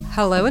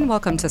Hello and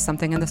welcome to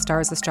Something in the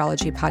Stars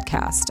Astrology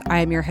podcast. I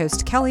am your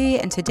host, Kelly,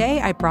 and today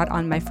I brought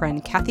on my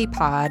friend Kathy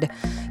Pod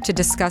to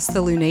discuss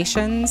the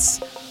lunations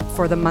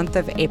for the month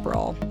of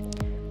April.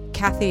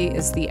 Kathy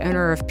is the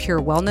owner of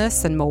Pure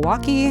Wellness in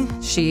Milwaukee.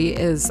 She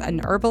is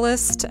an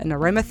herbalist, an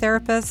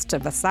aromatherapist,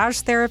 a massage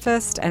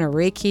therapist, and a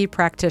Reiki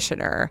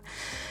practitioner.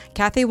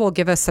 Kathy will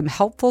give us some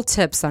helpful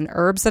tips on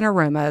herbs and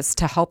aromas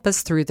to help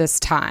us through this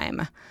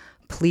time.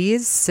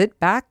 Please sit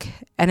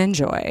back and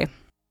enjoy.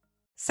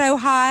 So,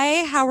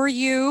 hi, how are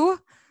you?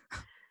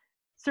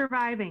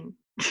 Surviving.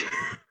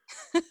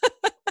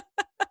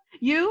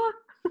 You?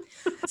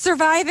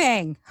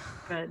 Surviving.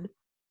 Good.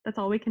 That's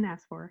all we can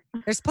ask for.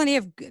 There's plenty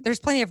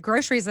of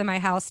groceries in my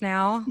house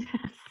now.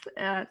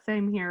 Yes,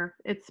 same here.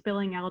 It's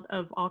spilling out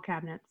of all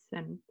cabinets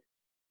and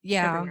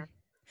everywhere.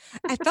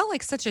 I felt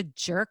like such a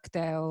jerk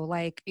though,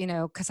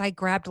 because I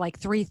grabbed like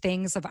 3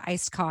 things of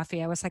iced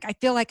coffee. I was like, I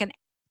feel like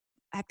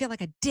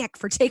a dick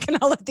for taking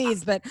all of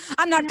these, but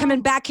I'm not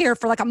coming back here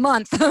for like a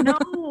month.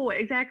 No,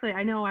 exactly.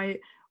 I know.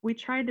 We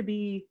tried to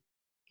be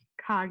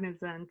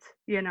cognizant,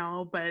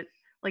 but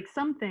like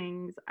some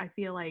things I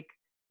feel like,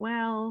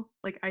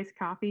 like iced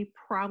coffee,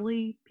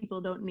 probably people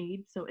don't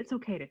need, so it's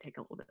okay to take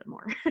a little bit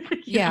more.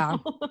 Yeah.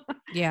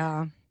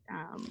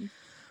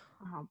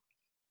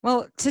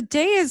 Well,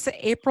 today is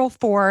April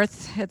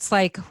 4th. It's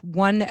like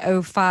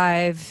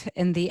 1:05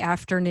 in the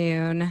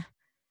afternoon.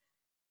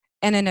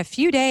 And in a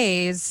few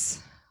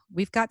days,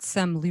 we've got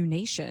some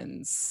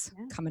lunations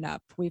coming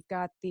up. We've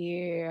got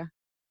the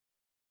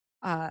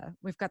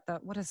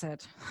what is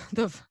it?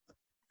 The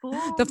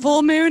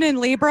full moon in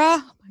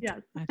Libra.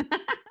 Yes.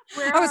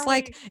 I was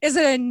like, is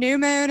it a new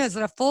moon? Is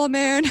it a full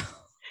moon?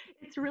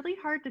 It's really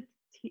hard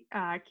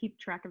to keep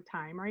track of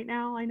time right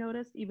now. I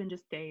noticed, even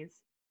just days.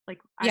 Like,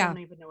 I don't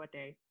even know what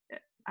day.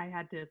 I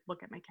had to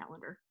look at my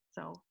calendar.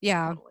 So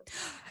totally.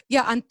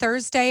 Yeah. On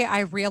Thursday,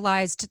 I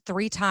realized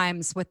 3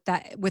 times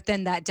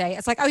within that day.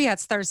 It's like, oh yeah,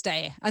 it's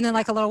Thursday, and then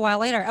like a little while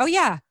later, oh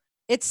yeah,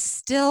 it's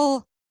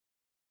still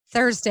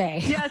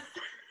Thursday. Yes.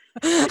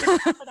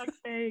 The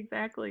next day,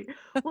 exactly.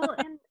 Well,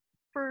 and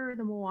for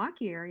the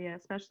Milwaukee area,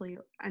 especially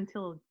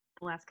until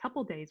the last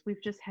couple days,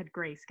 we've just had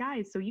gray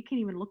skies, so you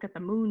can't even look at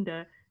the moon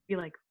to be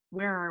like,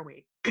 where are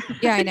we?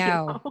 Yeah, I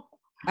know.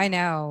 I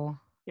know.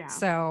 Yeah.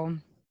 So,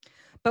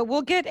 but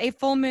we'll get a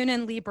full moon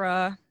in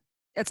Libra.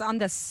 It's on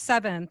the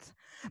 7th,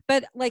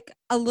 but like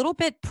a little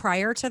bit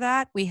prior to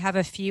that, we have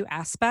a few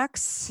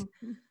aspects.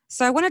 Mm-hmm.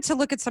 So I wanted to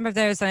look at some of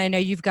those, and I know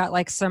you've got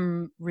like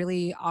some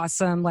really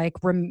awesome like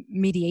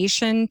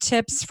remediation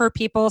tips for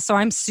people. So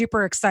I'm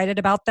super excited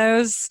about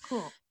those.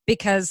 Cool.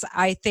 Because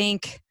I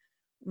think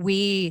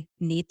we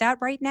need that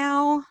right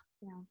now.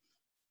 Yeah.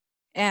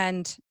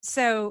 And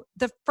so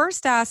the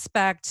first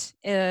aspect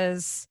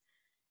is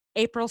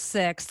April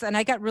 6th, and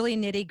I got really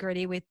nitty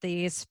gritty with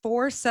these.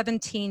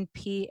 4:17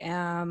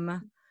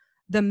 p.m.,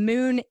 the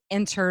moon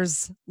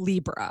enters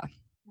Libra,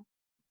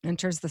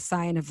 enters the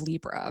sign of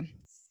Libra.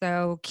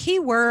 So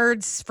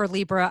keywords for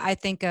Libra, I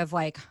think of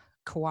like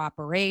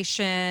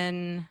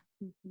cooperation,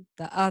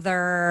 the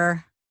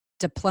other,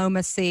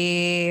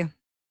 diplomacy.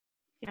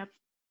 Yep.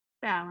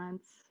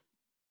 Balance.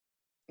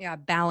 Yeah,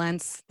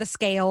 balance, the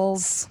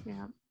scales.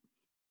 Yeah,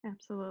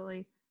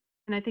 absolutely.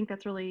 And I think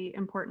that's really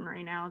important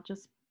right now,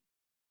 just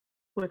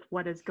with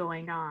what is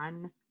going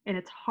on. And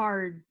it's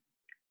hard.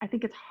 I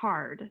think it's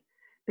hard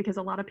because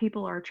a lot of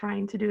people are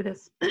trying to do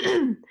this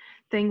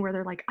thing where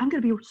they're like, I'm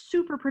going to be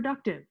super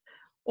productive.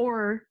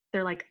 Or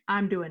they're like,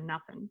 I'm doing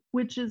nothing,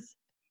 which is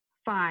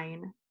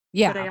fine.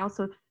 Yeah. But I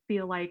also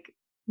feel like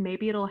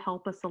maybe it'll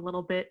help us a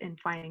little bit in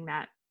finding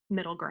that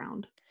middle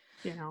ground,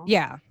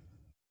 Yeah.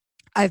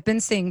 I've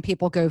been seeing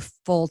people go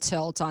full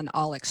tilt on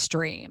all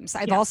extremes.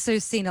 I've also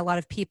seen a lot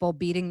of people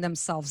beating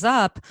themselves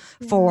up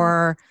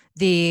for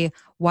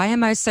why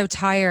am I so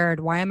tired?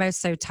 Why am I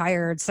so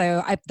tired?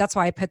 So that's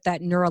why I put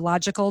that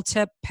neurological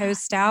tip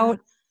post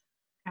out,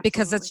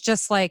 because it's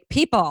just like,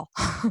 people,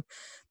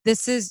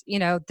 this is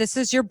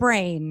your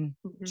brain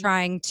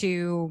trying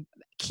to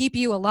keep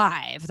you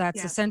alive.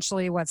 That's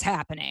essentially what's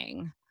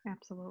happening.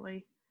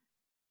 Absolutely.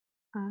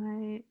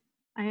 I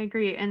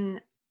agree.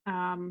 And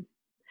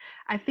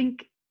I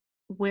think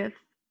with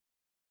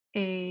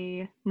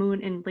a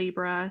moon in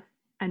Libra,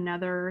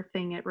 another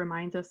thing it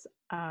reminds us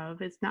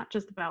of is not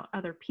just about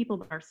other people,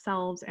 but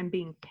ourselves, and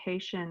being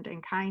patient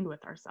and kind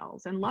with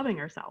ourselves and loving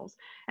ourselves.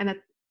 And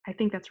I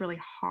think that's really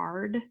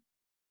hard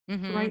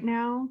right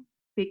now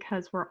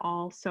because we're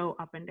all so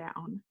up and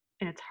down,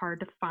 and it's hard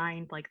to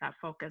find like that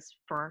focus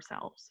for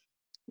ourselves.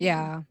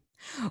 Yeah.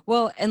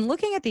 Well, and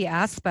looking at the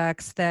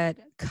aspects that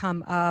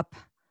come up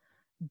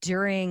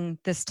during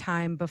this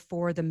time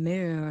before the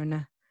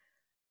moon,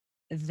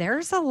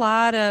 there's a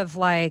lot of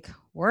like,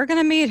 we're going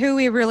to meet who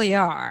we really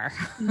are.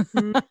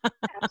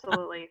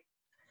 Absolutely.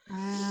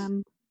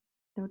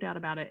 No doubt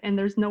about it. And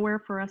there's nowhere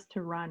for us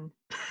to run.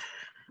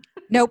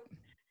 Nope.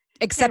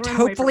 Except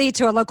hopefully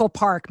to a local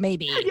park,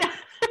 maybe. Yeah,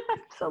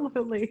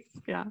 absolutely.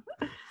 Yeah.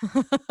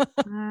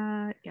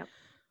 Yep.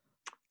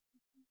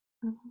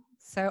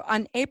 So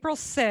on April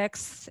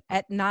 6th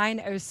at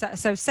 9:07,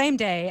 so same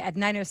day at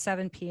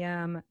 9:07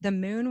 p.m., the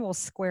moon will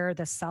square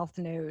the south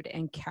node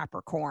in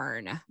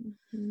Capricorn.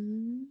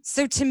 Mhm.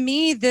 So to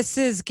me, this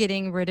is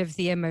getting rid of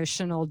the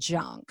emotional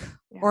junk,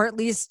 Yeah. or at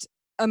least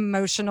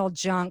emotional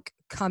junk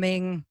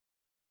coming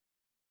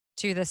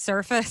to the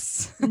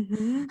surface.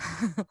 Mhm.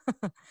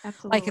 Like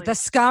Absolutely. the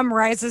scum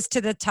rises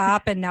to the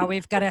top and now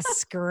we've got to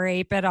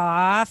scrape it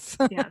off.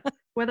 Yes.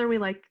 Whether we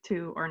like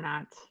to or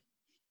not,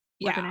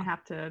 we're going to Yeah.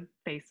 have to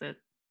face it.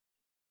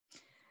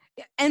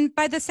 And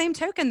by the same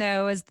token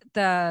though, is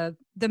the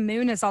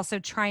moon is also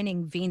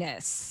trining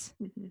Venus.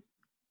 Mhm.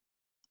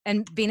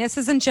 And Venus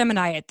is in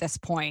Gemini at this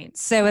point.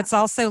 So Yeah. it's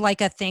also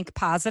like a think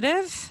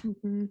positive.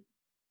 Mhm.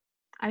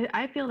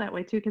 I feel that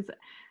way too because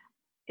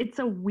it's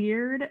a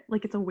weird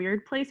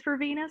place for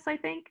Venus, I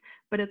think,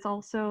 but it's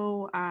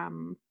also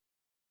I've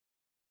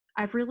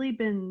really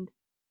been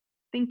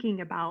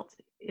thinking about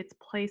its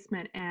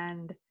placement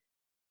and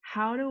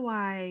how do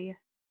I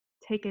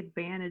take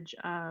advantage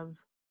of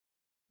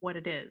what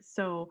it is.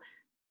 So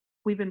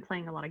we've been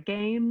playing a lot of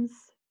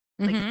games,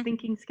 like Mhm.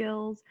 thinking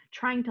skills,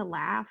 trying to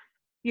laugh,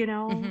 you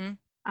know, Mhm.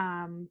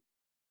 um,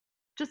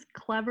 just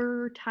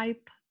clever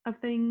type of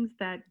things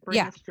that bring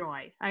Yeah. us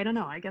joy. I don't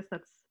know. I guess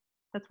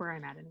that's where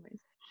I'm at, anyways.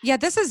 Yeah,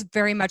 this is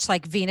very much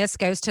like Venus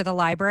goes to the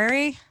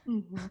library.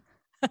 Hmm.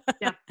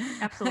 Yep,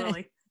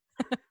 absolutely.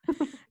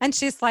 And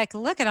she's like,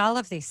 look at all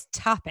of these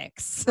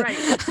topics. Right.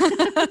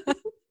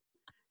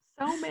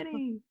 So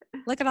many.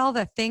 Look at all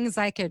the things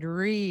I could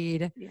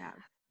read. Yeah.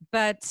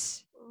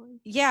 But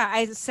yeah,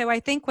 I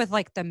think with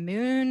like the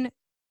moon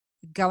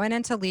going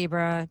into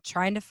Libra,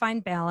 trying to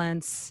find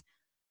balance,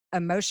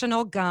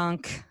 emotional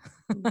gunk,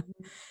 Mhm.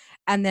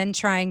 and then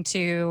trying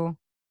to,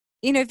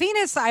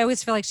 Venus, I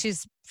always feel like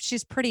she's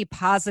pretty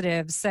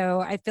positive.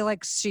 So I feel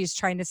like she's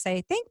trying to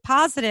say, think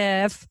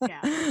positive.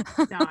 Yeah.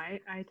 No,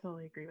 I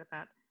totally agree with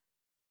that.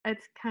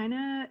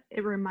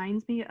 It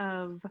reminds me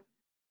of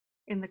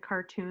in the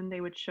cartoon, they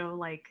would show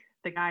like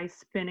the guy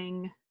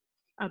spinning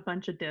a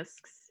bunch of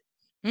discs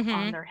on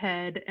Hmm. their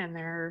head and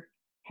their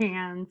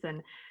hands.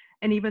 And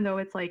even though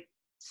it's like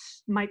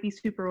might be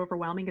super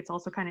overwhelming, it's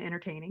also kind of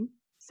entertaining.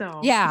 So,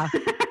 Yeah.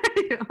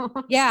 you know,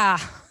 Yeah.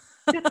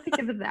 just think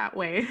of it that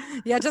way.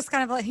 Yeah. Just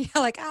kind of like,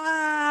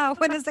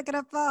 when is it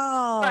going to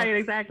fall? Right,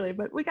 exactly.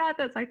 But we got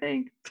this, I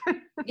think.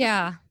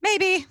 Yeah.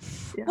 Maybe.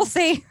 Yeah. We'll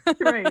see.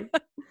 Right.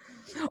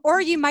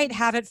 Or you might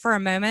have it for a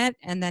moment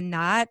and then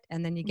not,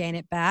 and then you gain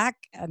it back.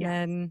 And Yeah.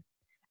 then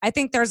I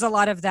think there's a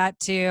lot of that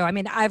too. I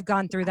mean, I've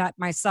gone through that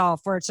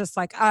myself where it's just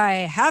like, I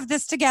have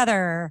this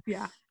together.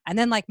 Yeah. And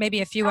then like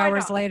maybe a few I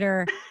hours know.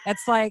 later,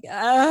 it's like,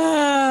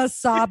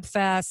 sob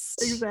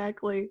fest.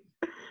 Exactly.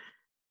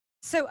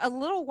 So a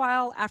little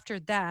while after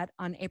that,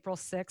 on April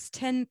 6th,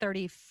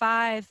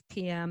 10:35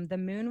 p.m., the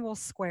moon will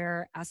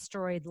square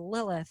asteroid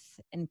Lilith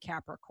in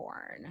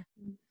Capricorn.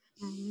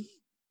 Mhm.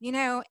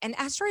 And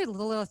asteroid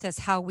Lilith is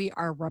how we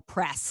are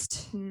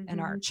repressed in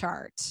our Mhm.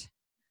 chart.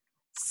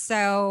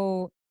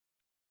 So,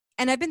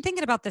 and I've been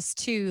thinking about this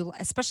too,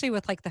 especially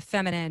with like the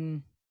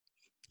feminine.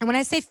 And when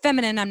I say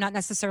feminine, I'm not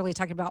necessarily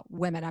talking about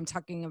women. I'm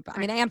talking about,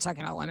 I mean, I am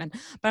talking about women,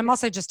 but I'm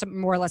also just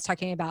more or less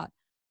talking about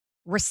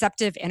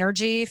receptive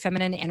energy,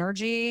 feminine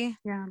energy.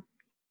 Yeah.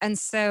 And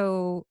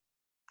so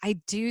I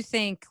do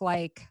think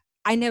like,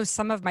 I know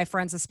some of my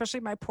friends,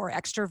 especially my poor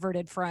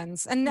extroverted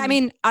friends, and I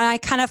mean, I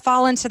kind of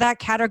fall into that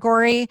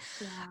category,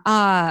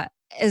 Yeah.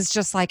 is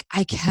just like,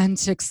 I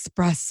can't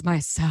express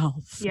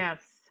myself.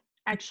 Yes.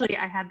 Actually,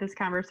 I had this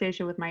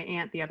conversation with my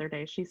aunt the other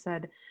day. She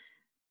said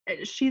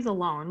she's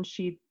alone.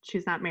 She's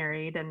not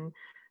married, and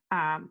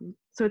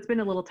so it's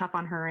been a little tough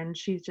on her. And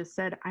she just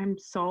said, I'm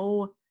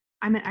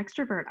an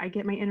extrovert. I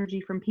get my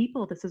energy from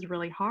people. This is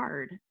really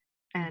hard,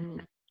 and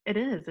Mhm. it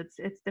is.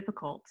 It's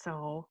difficult.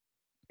 So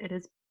it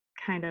is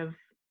kind of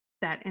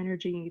that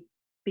energy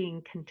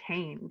being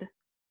contained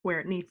where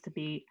it needs to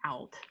be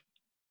out.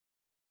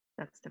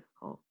 That's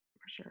difficult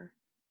for sure.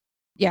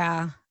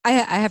 Yeah. I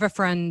have a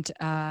friend,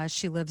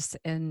 she lives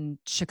in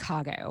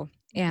Chicago,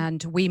 Mhm.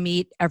 and we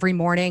meet every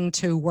morning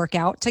to work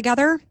out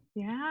together.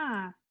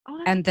 Yeah. Oh,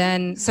 that's And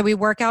then, so amazing. we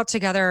work out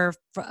together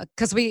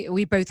because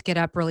we both get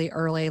up really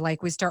early.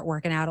 Like we start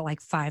working out at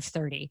like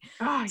 5:30.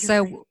 Oh,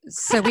 you're great.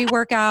 So we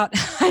work out.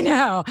 I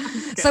know. I'm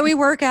just So kidding. we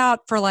work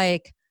out for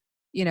like,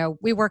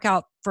 we work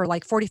out for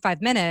like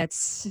 45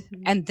 minutes,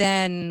 Mhm. and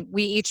then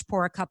we each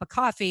pour a cup of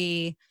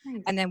coffee,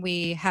 Nice. and then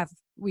we Chat.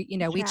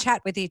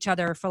 chat with each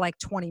other for like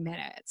 20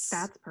 minutes.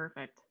 That's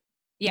perfect.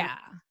 Yep. Yeah.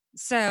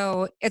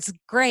 So it's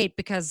great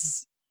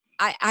because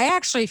I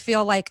actually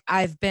feel like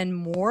I've been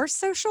more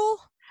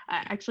social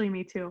Actually,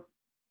 me too.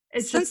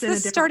 It's since just in a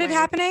this different started way.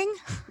 happening.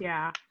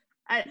 Yeah.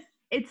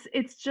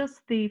 It's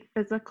just the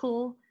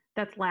physical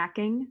that's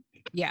lacking,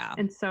 Yeah.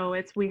 and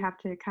so we have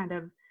to kind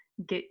of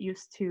get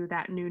used to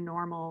that new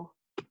normal.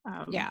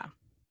 Yeah.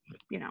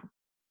 You know,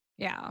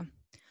 Yeah.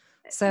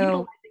 So,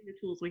 utilizing the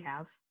tools we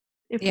have,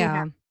 if we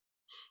have. yeah.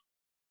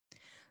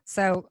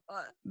 So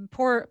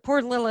poor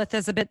Lilith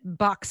is a bit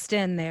boxed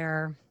in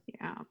there.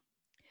 Yeah.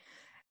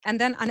 And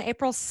then on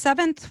April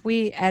 7th,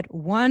 we at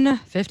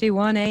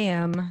 1:51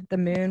 a.m., the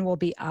moon will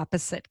be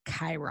opposite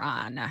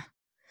Chiron.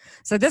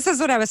 So this is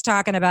what I was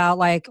talking about.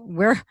 Like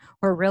we're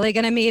really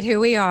going to meet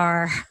who we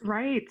are.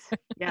 Right.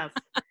 Yes.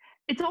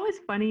 It's always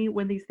funny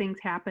when these things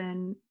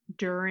happen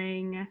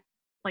during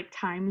like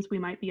times we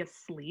might be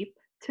asleep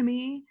to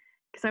me.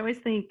 Because I always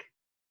think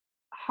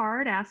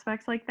hard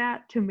aspects like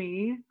that to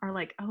me are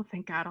like, oh,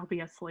 thank God I'll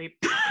be asleep.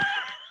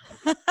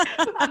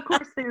 Of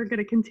course, they're going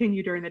to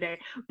continue during the day.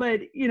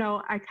 But,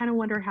 I kind of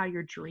wonder how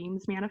your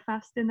dreams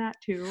manifest in that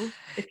too,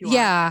 if you are.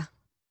 Yeah.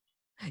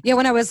 Yeah,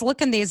 when I was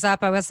looking these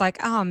up, I was like,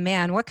 oh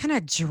man, what kind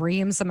of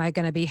dreams am I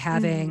going to be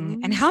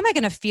having? And how am I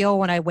going to feel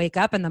when I wake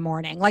up in the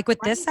morning? Like with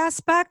this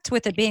aspect,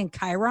 with it being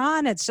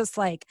Chiron, it's just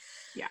like,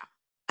 yeah.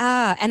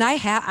 And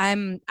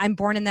I'm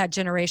born in that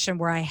generation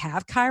where I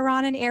have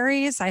Chiron in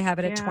Aries. I have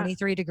it at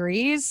 23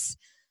 degrees.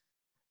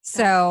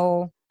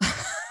 So.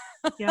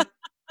 Yep,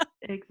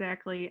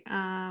 exactly.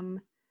 I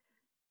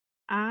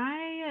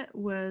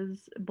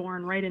was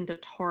born right into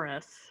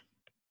Taurus,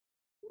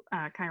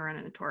 Chiron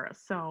and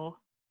Taurus. So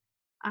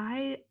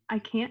I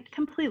can't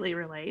completely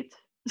relate,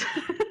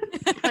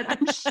 but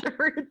I'm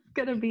sure it's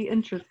gonna be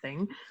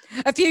interesting.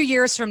 A few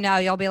years from now,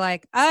 you'll be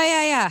like, "Oh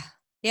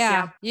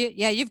yeah.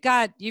 You've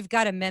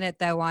got a minute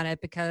though on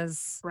it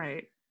because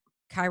right,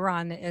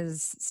 Chiron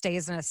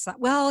stays in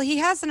he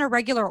has an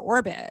irregular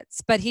orbit,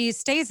 but he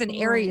stays in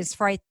Aries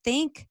for I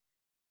think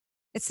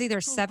it's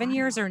either 7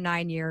 years or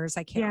 9 years.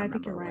 I can't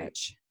remember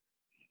which.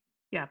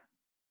 Yeah.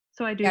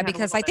 So I do. Yeah,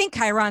 because I think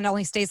Chiron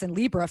only stays in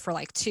Libra for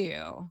like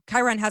 2.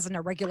 Chiron has an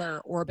irregular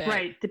orbit.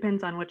 Right.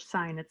 Depends on which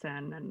sign it's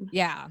in. And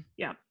yeah.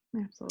 Yep.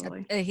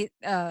 Absolutely.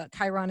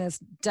 Chiron is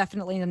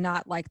definitely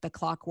not like the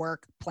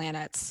clockwork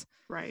planets.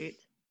 Right.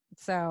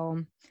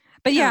 So,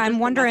 but yeah, I'm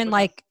wondering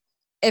like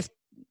if,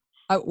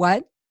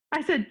 what?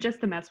 I said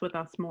just to mess with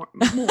us more,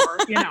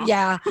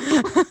 Yeah.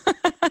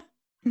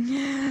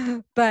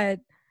 But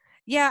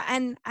yeah,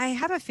 and I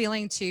have a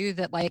feeling too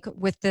that like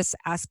with this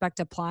aspect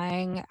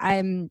applying,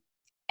 and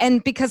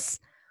because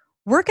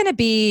we're going to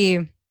be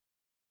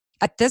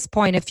at this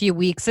point a few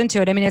weeks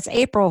into it. I mean, it's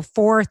April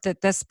 4th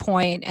at this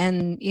point,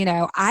 and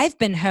I've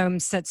been home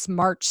since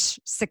March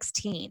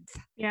 16th.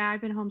 Yeah,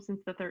 I've been home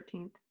since the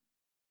 13th.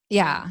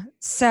 Yeah.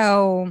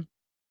 So,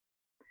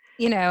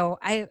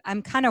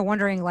 I'm kind of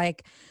wondering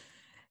like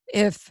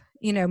if,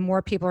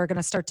 more people are going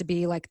to start to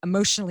be like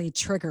emotionally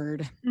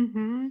triggered.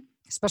 Mm-hmm.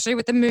 Especially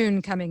with the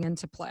moon coming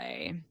into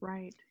play.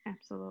 Right.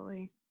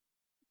 Absolutely.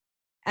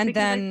 And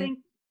because then, I think,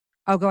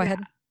 go ahead.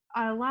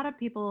 A lot of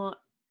people,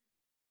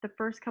 the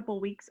first couple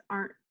weeks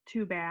aren't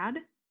too bad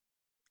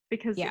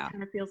because it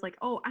kind of feels like,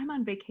 oh, I'm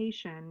on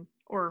vacation,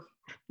 or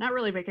not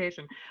really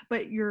vacation,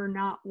 but you're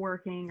not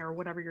working or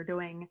whatever you're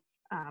doing.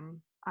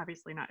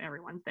 Obviously not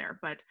everyone's there,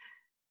 but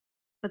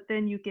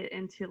then you get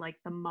into like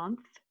the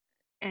month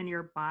and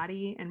your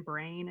body and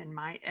brain and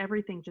mind,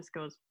 everything just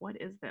goes, what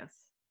is this?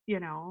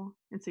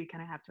 And so you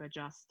kind of have to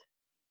adjust.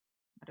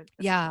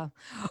 Yeah.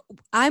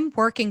 I'm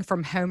working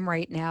from home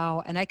right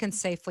now, and I can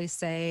safely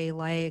say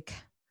like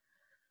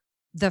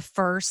the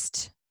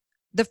first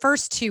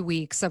 2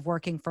 weeks of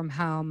working from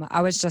home,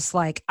 I was just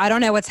like, I don't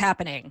know what's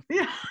happening.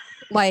 Yeah.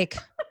 Like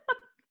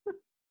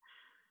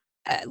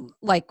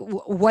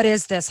what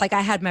is this? Like I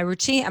had my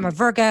routine. I'm a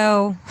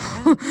Virgo.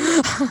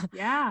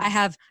 Yeah. I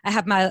have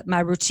my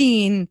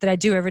routine that I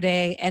do every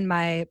day, and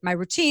my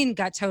routine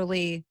got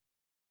totally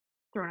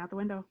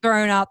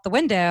thrown out the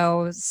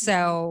window.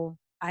 So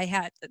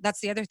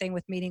that's the other thing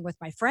with meeting with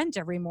my friend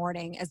every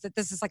morning, is that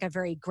this is like a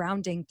very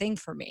grounding thing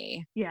for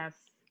me. Yes.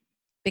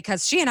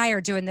 Because she and I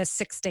are doing this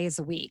 6 days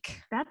a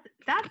week. That's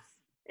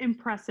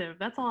impressive.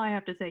 That's all I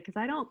have to say. Because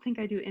I don't think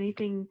I do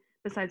anything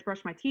besides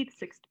brush my teeth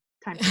 6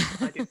 times.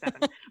 I do 7,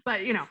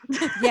 but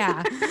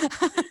yeah.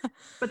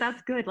 But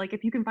that's good. Like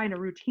if you can find a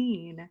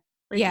routine,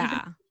 like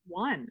even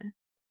one,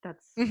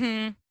 that's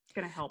gonna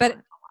help. But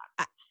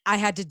I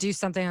had to do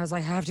something. I was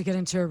like, I have to get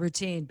into a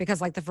routine,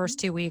 because like the first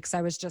 2 weeks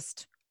I was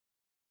just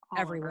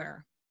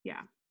everywhere.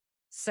 Yeah.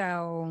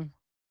 So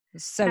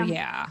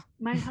yeah.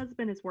 My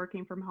husband is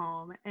working from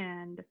home,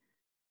 and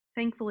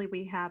thankfully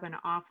we have an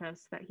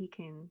office that he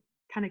can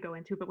kind of go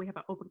into, but we have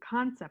an open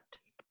concept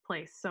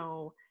place.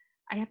 So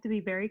I have to be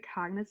very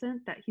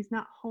cognizant that he's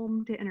not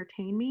home to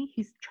entertain me.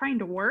 He's trying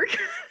to work.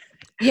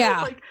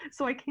 Yeah.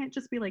 So I can't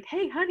just be like,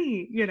 hey,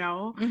 honey,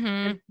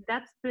 And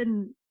that's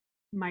been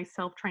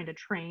myself trying to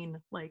train,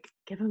 like,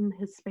 give him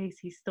his space.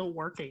 He's still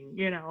working,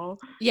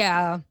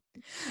 Yeah.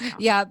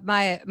 Yeah.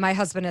 My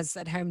husband is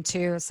at home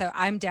too. So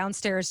I'm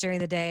downstairs during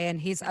the day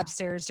and he's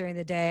upstairs during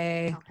the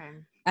day. Okay.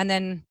 And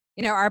then,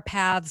 our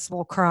paths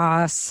will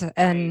cross,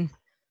 and,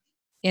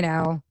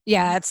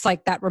 it's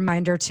like that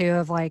reminder too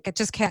of like, I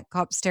just can't go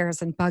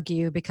upstairs and bug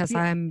you because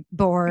I'm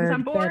bored. Because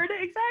I'm bored.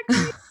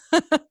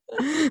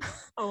 Exactly.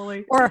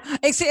 Totally. Or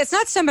it's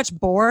not so much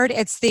bored.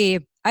 It's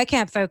I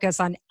can't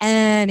focus on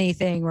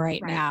anything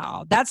right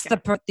now. That's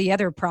the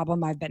other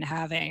problem I've been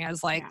having,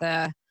 is like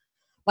I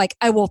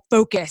will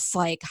focus,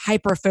 like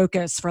hyper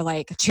focus for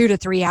like 2 to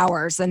 3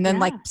 hours. And then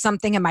like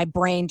something in my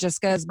brain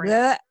just goes,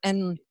 bleh,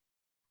 and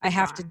I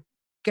have to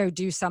go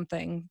do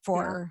something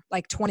for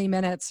like 20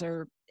 minutes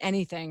or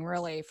anything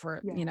really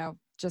for, Yeah.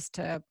 just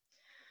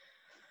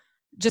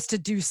to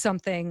do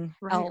something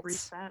Right. else.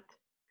 Reset.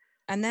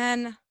 And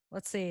then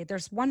let's see,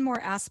 there's one more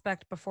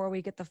aspect before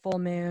we get the full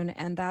moon,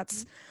 and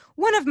that's Mhm.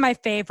 one of my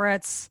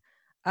favorites.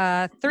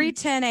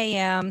 3:10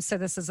 a.m. So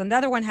this is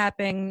another one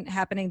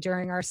happening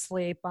during our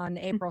sleep on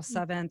April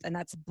 7th, and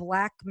that's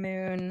black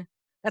moon.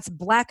 That's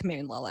black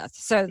moon Lilith.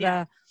 So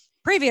Yeah. the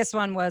previous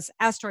one was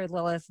asteroid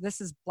Lilith.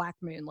 This is black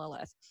moon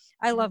Lilith.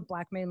 I love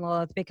black moon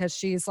Lilith because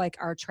she's like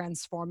our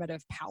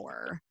transformative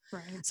power.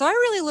 Right. So I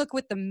really look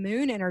with the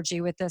moon energy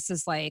with this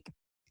is like,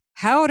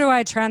 how do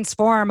I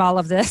transform all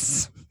of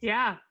this?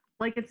 Yeah.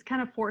 Like it's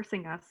kind of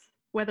forcing us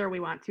whether we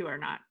want to or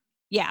not,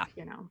 Yeah.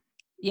 you know.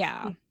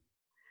 Yeah.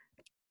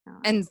 No,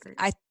 I And agree.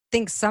 I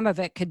think some of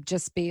it could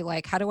just be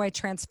like, how do I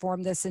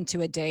transform this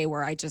into a day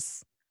where I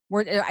just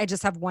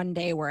have one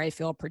day where I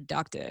feel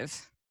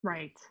productive?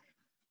 Right.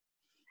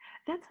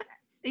 That's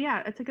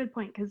yeah, it's a good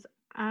point because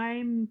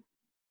I'm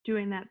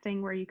doing that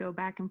thing where you go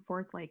back and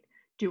forth like,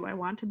 do I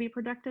want to be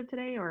productive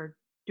today or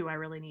do I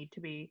really need to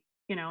be,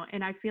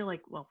 and I feel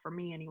like, well, for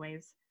me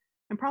anyways,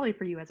 and probably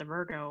for you as a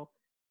Virgo,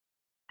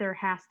 there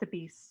has to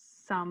be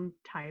some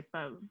type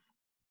of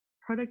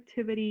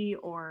productivity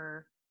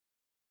or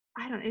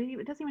I don't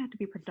it doesn't even have to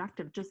be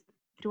productive, just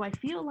do I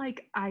feel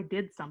like I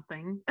did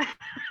something?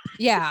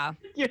 Yeah.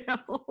 you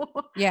know?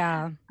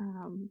 Yeah.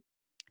 Um,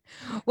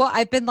 Well,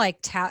 I've been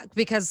like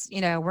because,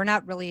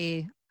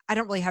 I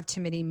don't really have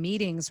too many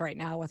meetings right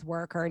now with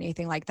work or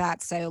anything like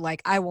that. So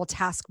like I will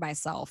task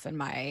myself in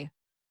my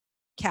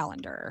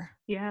calendar,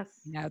 yes,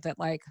 that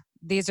like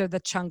these are the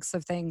chunks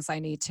of things I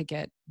need to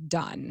get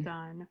done.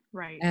 done.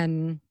 Right.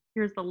 And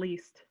Here's the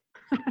least.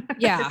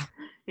 yeah,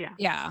 yeah.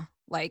 yeah,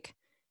 like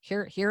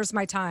here's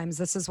my times.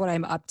 This is what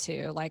I'm up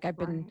to. Like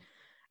Right.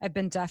 I've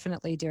been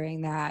definitely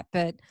doing that,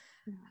 but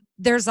Yeah.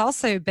 there's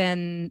also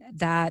been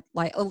that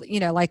like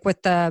like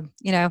with the,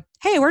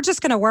 hey, we're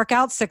just going to work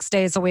out 6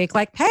 days a week.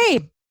 Like,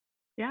 hey,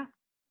 Yeah.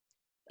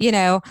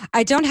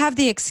 I don't have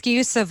the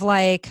excuse of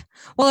like,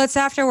 well, it's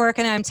after work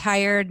and I'm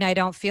tired and I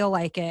don't feel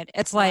like it.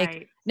 It's like,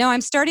 Right. no,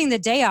 I'm starting the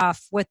day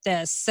off with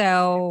this.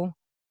 So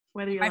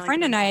Whether you my like it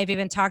friend or and I not. have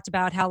even talked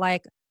about how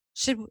like,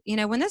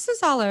 when this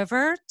is all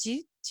over,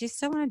 do you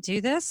still want to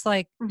do this?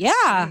 Like, yeah.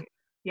 Right.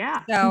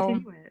 Yeah. So,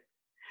 Continue it.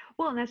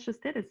 Well, and that's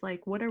just it. It's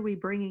like, what are we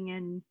bringing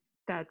in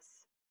that's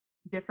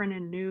different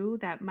and new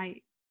that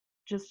might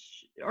just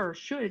or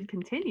should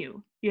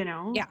continue,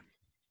 yeah.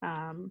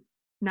 Um,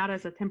 not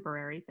as a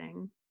temporary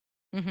thing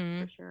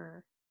Hmm. for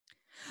sure.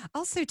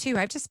 Also, too,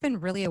 I've just been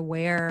really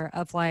aware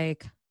of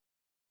like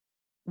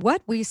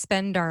what we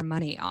spend our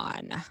money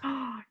on.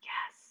 Oh,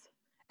 yes.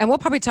 And we'll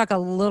probably talk a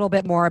little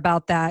bit more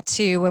about that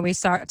too when we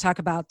start talk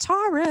about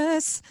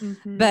Taurus.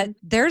 But Mm-hmm.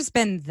 there's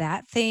been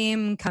that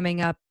theme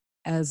coming up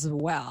as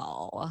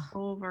well.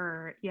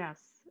 Over, yes.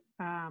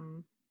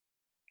 Um,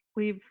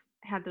 we've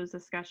had those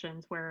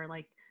discussions where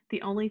like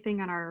the only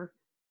thing on our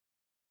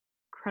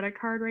credit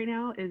card right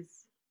now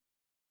is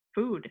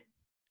food.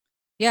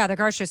 Yeah, the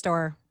grocery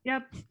store.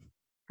 Yep.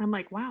 I'm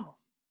like, wow,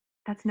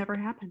 that's never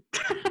happened.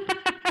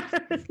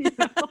 you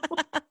know?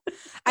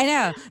 I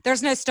know.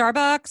 There's no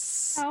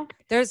Starbucks. No,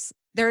 There's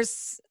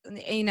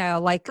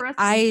like for us,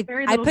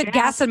 very I little put gas.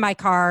 gas in my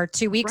car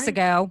 2 weeks Right.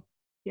 ago.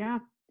 Yeah,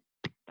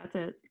 that's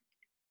it.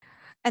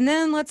 And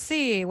then let's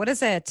see, what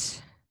is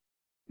it?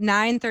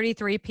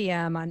 9:33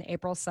 p.m. on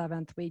April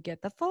 7th, we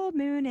get the full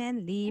moon in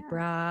Yeah,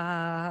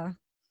 Libra.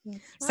 that's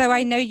So I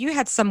right. know you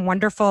had some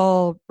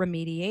wonderful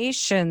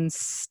remediation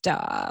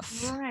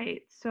stuff.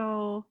 Right.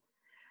 So,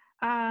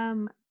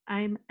 um,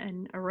 I'm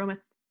an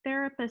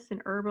aromatherapist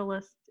and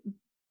herbalist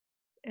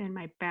in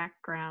my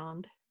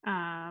background.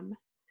 And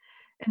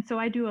so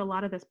I do a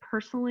lot of this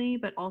personally,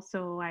 but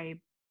also I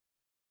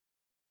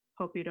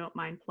hope you don't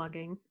mind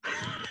plugging.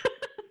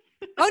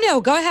 Oh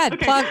no, go ahead.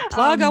 Okay.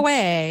 Plug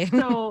away.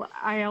 So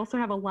I also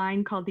have a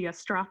line called the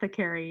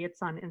Astrothecary.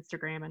 It's on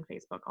Instagram and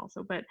Facebook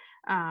also, but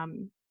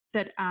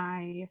that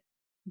I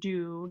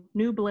do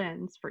new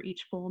blends for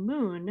each full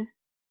moon,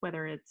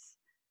 whether it's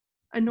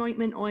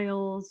anointment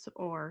oils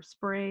or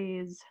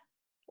sprays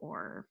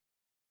or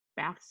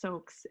bath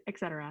soaks,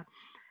 etc.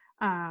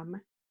 Um,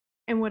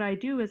 and what I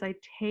do is I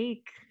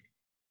take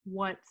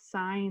what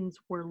signs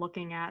we're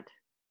looking at,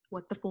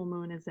 what the full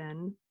moon is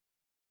in,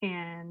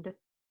 and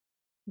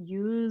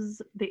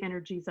use the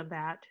energies of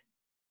that,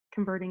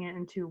 converting it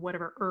into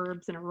whatever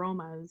herbs and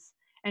aromas,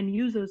 and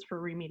use those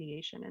for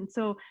remediation. And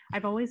so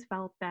I've always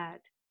felt that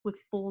with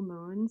full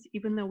moons,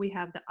 even though we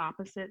have the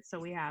opposite, so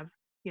we have,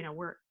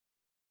 we're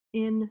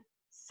in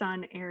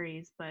Sun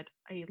Aries, but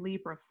a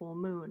Libra full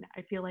moon,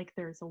 I feel like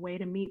there's a way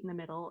to meet in the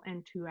middle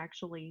and to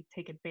actually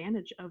take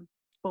advantage of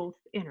both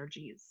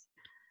energies.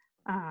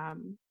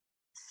 Um,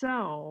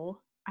 so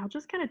I'll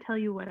just kind of tell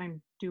you what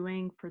I'm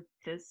doing for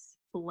this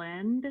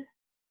blend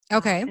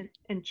Okay.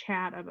 and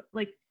chat about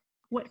like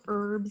what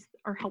herbs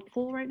are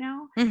helpful right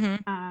now. Hmm.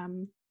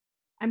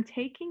 I'm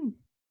taking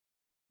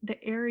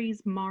the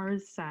Aries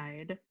Mars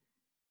side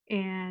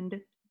and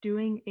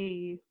doing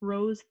a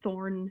rose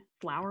thorn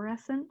flower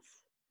essence.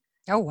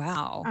 Oh,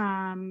 wow.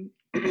 Um,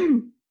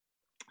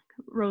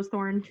 rose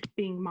thorn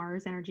being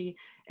Mars energy,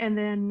 and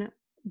then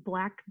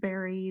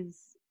blackberries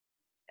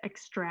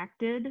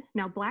extracted.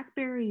 Now,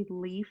 blackberry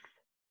leaf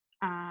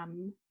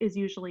is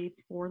usually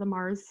for the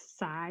Mars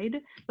side,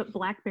 but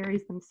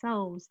blackberries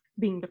themselves,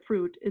 being the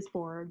fruit, is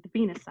for the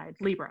Venus side,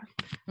 Libra.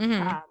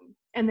 Mm-hmm.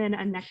 And then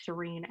a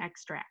nectarine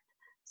extract.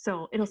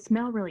 So it'll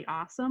smell really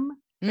awesome,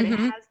 but it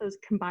Mm-hmm. has those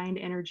combined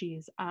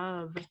energies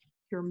of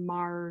your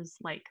Mars,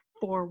 like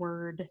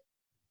forward,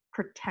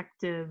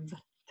 protective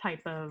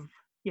type of,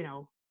 you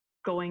know,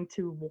 going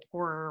to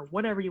war or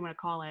whatever you want to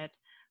call it.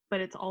 But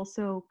it's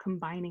also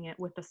combining it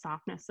with the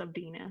softness of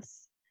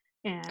Venus.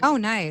 Oh,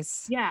 And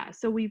nice. yeah,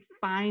 so we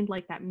find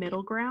like that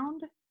middle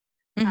ground.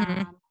 Mm-hmm.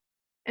 Um,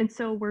 and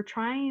so we're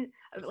trying,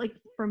 like,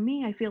 for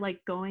me, I feel like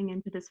going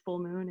into this full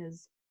moon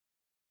is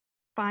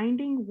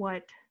finding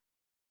what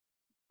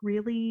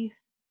really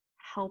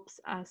helps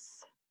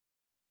us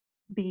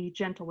be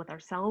gentle with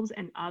ourselves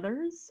and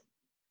others,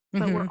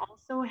 but we're Mm-hmm.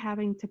 also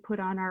having to put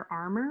on our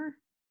armor,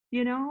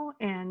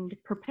 and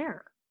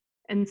prepare.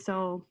 And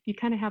so you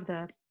kind of have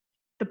the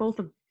both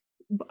of,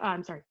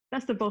 I'm sorry,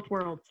 best of both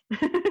worlds, you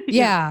know.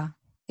 Yeah.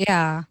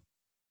 Yeah.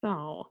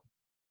 So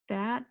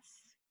that's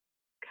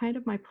kind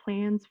of my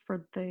plans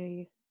for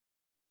the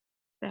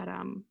that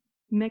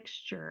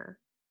mixture.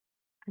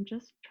 I'm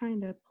just trying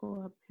to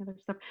pull up the other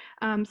stuff.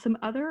 Some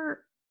other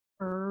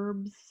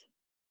herbs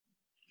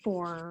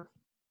for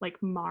like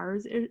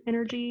Mars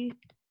energy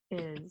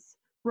is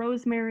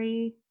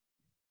rosemary,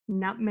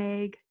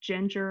 nutmeg,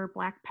 ginger,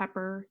 black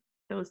pepper,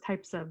 those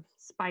types of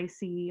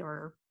spicy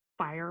or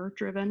fire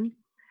driven.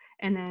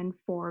 And then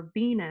for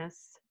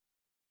Venus,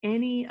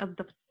 any of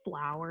the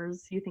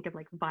flowers, you think of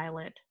like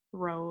violet,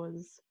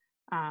 rose,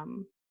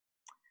 um,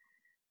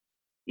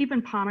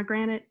 even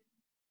pomegranate,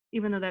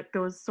 even though that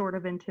goes sort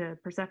of into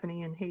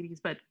Persephone and Hades,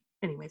 but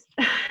anyways,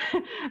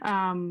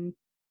 um,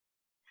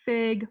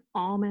 fig,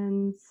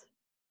 almonds,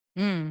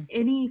 Mm.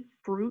 any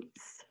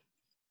fruits,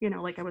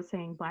 like I was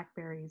saying,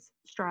 blackberries,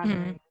 Mm-hmm.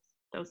 strawberries,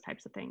 those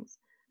types of things.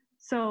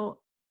 So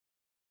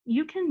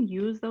you can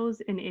use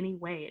those in any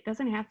way. It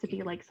doesn't have to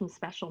be like some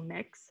special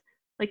mix.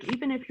 Like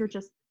even if you're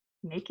just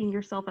making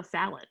yourself a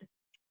salad,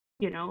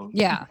 Yeah.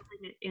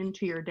 building it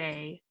into your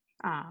day,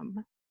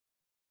 um,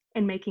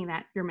 and making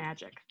that your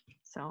magic.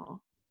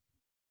 So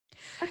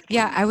that's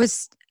Yeah. fun.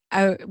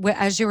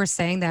 As you were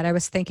saying that, I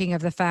was thinking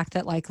of the fact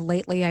that like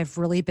lately I've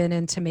really been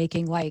into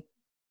making like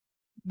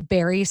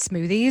berry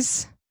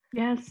smoothies,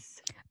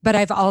 Yes. but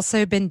I've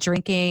also been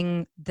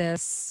drinking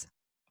this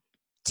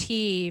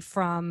tea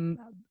from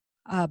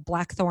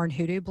Blackthorn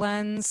Hoodoo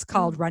Blends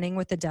called Ooh. Running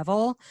with the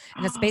Devil,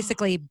 and it's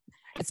basically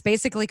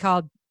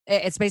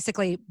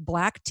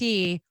black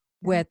tea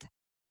Yeah. with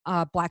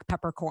black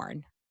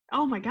peppercorn.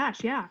 Oh my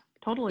gosh. Yeah.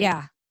 Totally.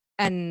 Yeah,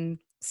 and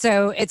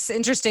so it's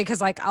interesting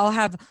because like I'll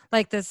have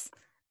like this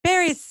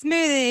berry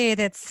smoothie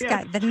that's Yeah.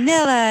 got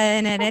vanilla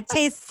in it. It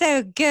tastes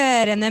so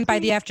good, and then by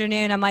the See.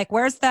 afternoon, I'm like,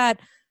 "Where's that?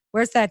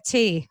 Where's that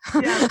tea?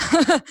 Yes.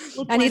 Let's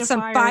I light need a some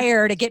fire.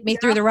 fire to get me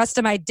through Yep. the rest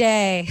of my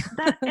day."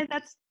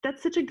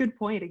 That's such a good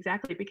point,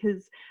 exactly,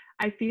 because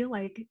I feel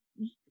like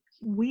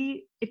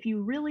we if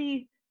you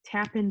really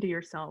tap into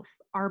yourself,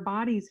 our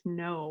bodies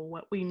know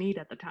what we need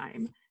at the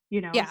time,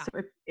 Yeah,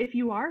 so if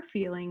you are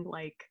feeling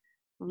like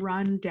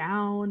run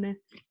down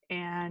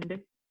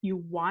and you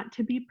want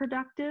to be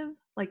productive,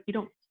 like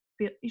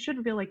you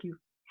shouldn't feel like you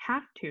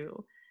have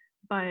to,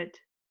 but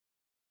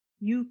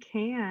you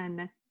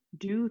can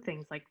do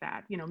things like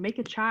that, make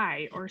a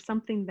chai or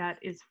something that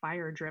is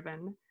fire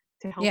driven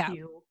to help yeah,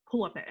 you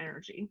pull up that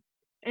energy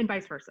and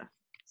vice versa.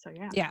 So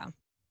yeah, yeah.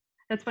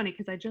 that's funny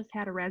because I just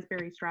had a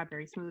raspberry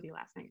strawberry smoothie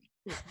last night.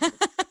 It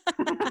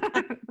was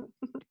delicious.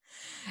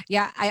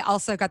 Yeah, I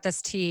also got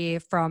this tea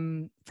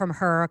from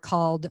her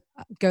called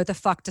 "Go the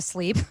fuck to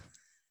sleep,"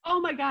 Oh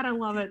my god, I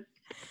love it.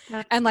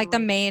 That's and like the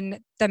great.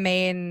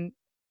 main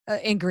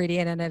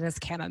ingredient in it is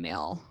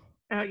chamomile.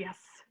 Oh yes.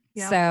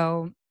 Yep.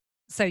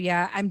 So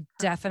yeah, I'm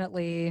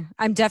definitely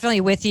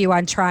with you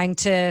on trying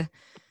to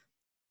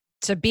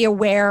be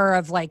aware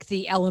of like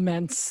the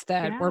elements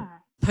that we're Yeah.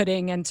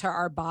 putting into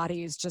our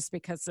bodies just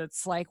because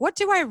it's like, what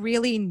do I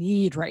really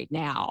need right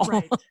now?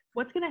 Right.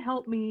 What's gonna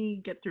help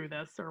me get through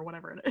this or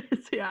whatever it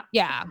is? Yeah.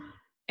 Yeah, Um,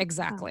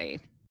 exactly.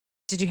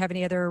 Did you have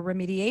any other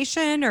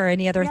remediation or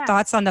any other yes.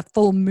 thoughts on the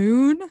full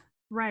moon?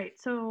 Right.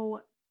 So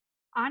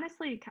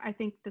honestly, I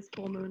think this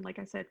full moon, like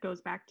I said,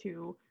 goes back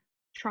to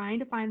trying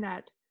to find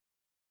that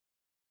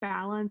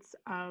balance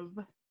of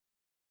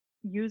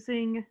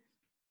using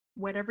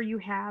whatever you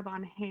have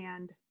on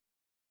hand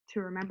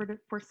to remember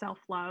for self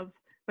love,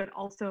 but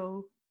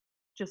also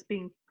just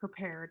being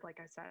prepared. Like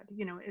I said,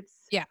 it's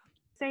Yeah,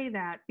 say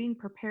that being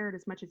prepared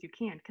as much as you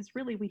can, because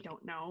really we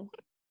don't know.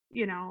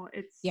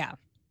 It's yeah,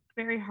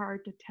 very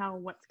hard to tell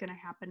what's going to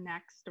happen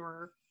next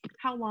or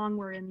how long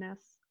we're in this.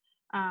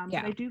 But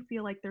yeah, I do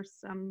feel like there's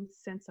some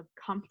sense of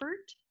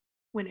comfort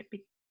when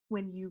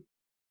when you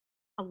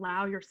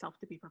allow yourself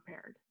to be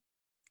prepared.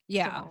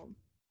 yeah, So,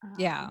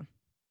 yeah. um,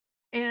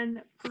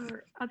 and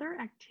for other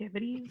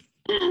activities,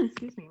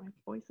 excuse me, my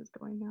voice is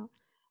going now.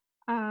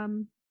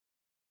 Um,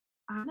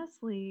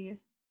 Honestly,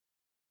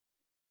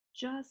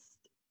 just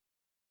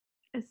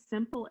as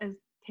simple as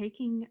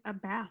taking a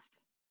bath.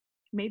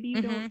 Maybe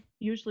you don't Mm-hmm.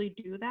 usually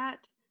do that,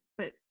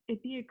 but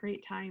it'd be a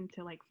great time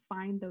to like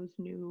find those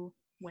new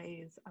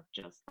ways of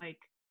just like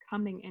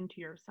coming into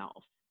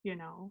yourself, you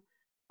know,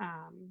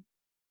 um,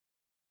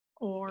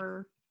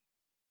 or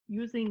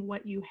using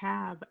what you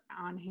have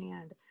on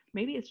hand.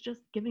 Maybe it's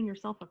just giving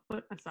yourself a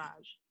foot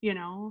massage, you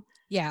know,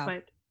 Yeah.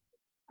 but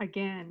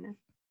again,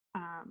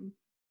 um,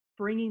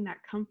 bringing that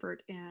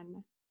comfort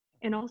in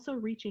and also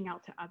reaching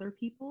out to other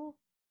people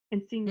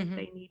and seeing if Mm-hmm.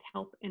 they need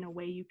help in a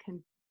way you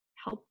can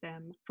help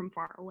them from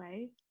far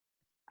away.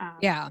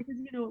 Yeah. Because,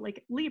 you know,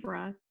 like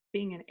Libra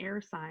being an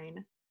air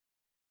sign,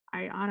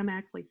 I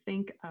automatically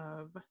think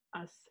of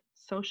us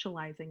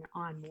socializing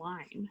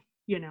online,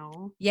 you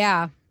know?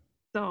 Yeah.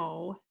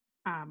 So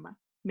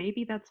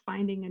maybe that's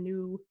finding a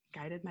new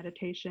guided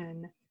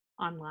meditation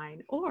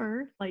online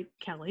or like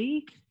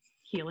Kelly,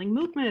 healing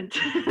movement,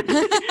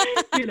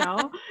 you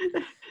know?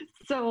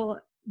 So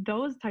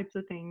those types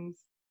of things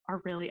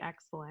are really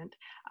excellent.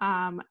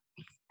 Um,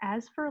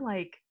 as for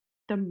like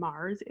the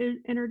Mars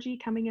energy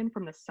coming in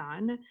from the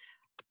sun,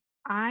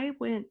 I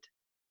went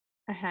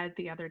ahead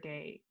the other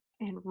day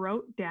and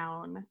wrote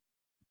down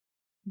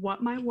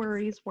what my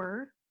worries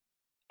were.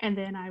 And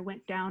then I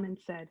went down and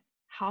said,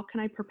 how can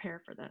I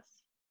prepare for this?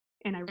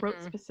 And I wrote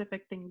Mhm.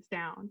 specific things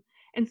down.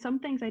 And some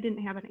things I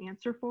didn't have an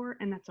answer for,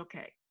 and that's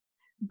okay.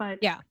 But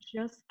Yeah.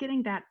 just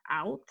getting that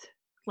out,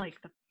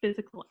 like the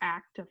physical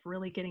act of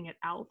really getting it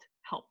out,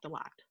 helped a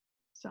lot.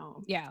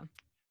 So, Yeah.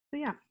 so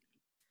yeah.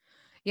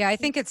 Yeah, I Yeah.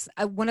 think it's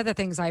one of the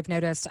things I've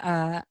noticed.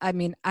 I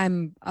mean,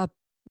 I'm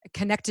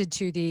connected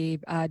to the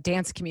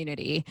dance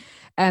community,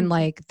 and Mhm.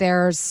 like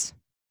there's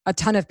a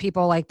ton of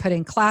people like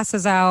putting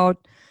classes out.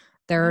 Yeah.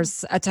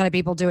 There's a ton of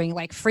people doing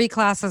like free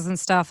classes and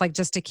stuff, like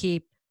just to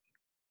keep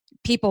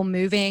people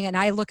moving. And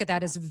I look at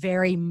that as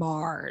very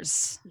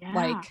Mars, Yeah.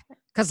 like,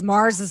 because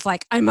Mars is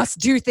like, I must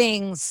do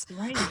things.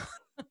 Right.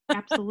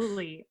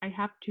 Absolutely. I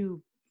have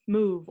to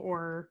move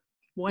or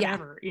Yeah.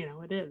 whatever, you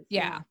know, it is.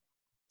 Yeah.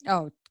 Yeah.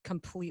 Oh,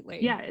 completely.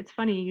 Yeah, it's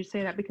funny you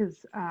say that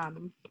because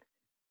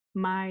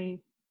my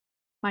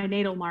my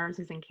natal Mars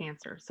is in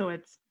Cancer, so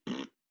it's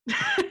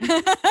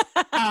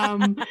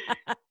um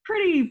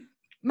pretty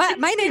My it's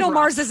pretty natal rough.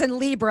 Mars is in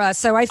Libra,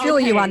 so I feel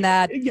you on Okay,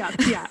 that. yes,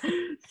 yeah.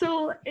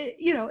 So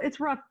you know, it's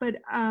rough, but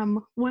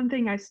one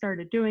thing I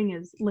started doing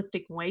is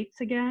lifting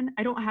weights again.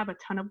 I don't have a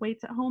ton of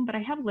weights at home, but I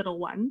have little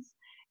ones,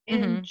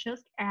 and Hmm.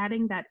 just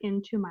adding that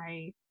into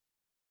my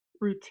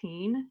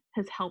routine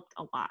has helped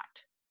a lot.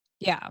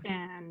 Yeah.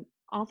 And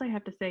all I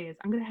have to say is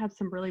I'm going to have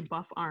some really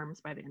buff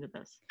arms by the end of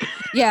this.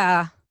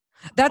 Yeah.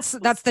 That's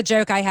the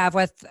joke I have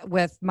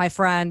with my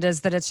friend,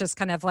 is that it's just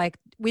kind of like,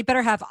 we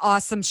better have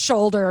awesome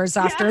shoulders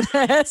Yeah, after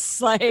this.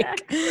 Like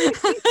exactly.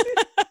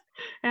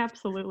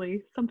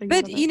 Absolutely. Something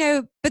out but of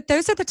it. but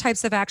those are the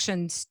types of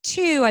actions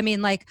too. I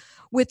mean, like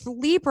with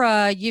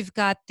Libra, you've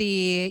got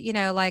the,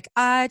 like,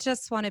 I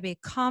just want to be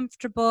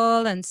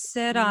comfortable and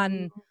sit Mm,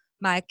 on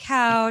my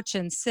couch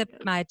and sip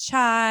yes. my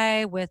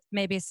chai with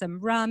maybe some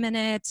rum in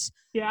it.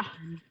 Yeah.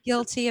 I'm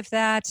guilty of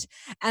that.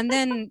 And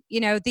then,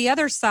 the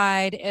other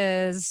side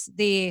is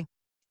the,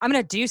 I'm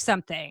going to do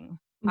something.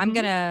 I'm Hmm.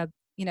 going to,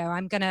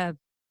 I'm going to,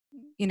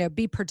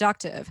 be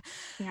productive.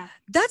 Yeah.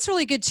 That's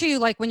really good too.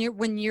 Like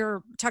when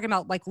you're talking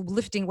about like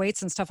lifting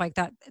weights and stuff like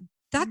that,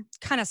 that Mhm.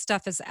 kind of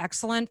stuff is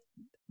excellent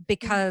Yeah.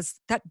 because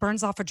that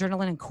burns off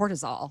adrenaline and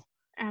cortisol.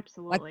 Like,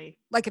 Absolutely.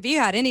 like if you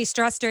had any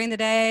stress during the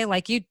day,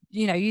 like you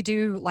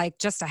do like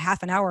just a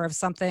half an hour of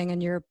something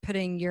and you're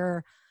putting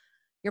your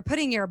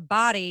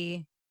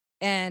body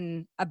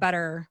in a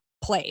better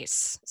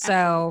place.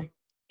 So,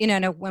 Absolutely.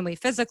 no, when we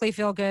physically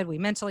feel good, we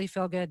mentally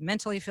feel good,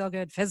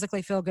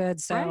 physically feel good.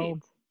 Right. So,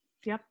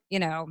 Yep. you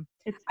know,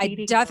 It's I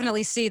feeding the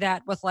definitely see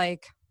that with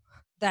like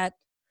that,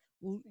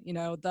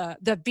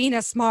 the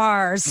Venus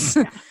Mars,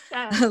 yeah.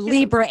 Yes.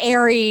 Libra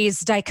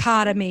Aries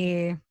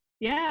dichotomy.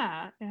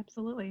 Yeah,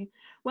 absolutely.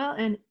 Well,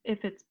 and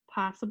if it's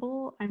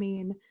possible, I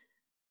mean,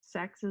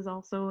 sex is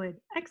also an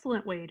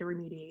excellent way to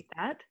remediate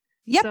that.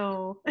 Yep.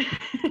 So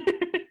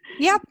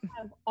Yep.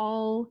 have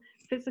all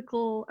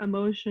physical,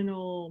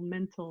 emotional,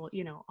 mental,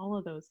 you know, all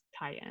of those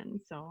tie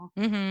in. So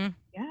Hmm.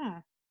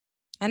 yeah,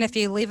 And if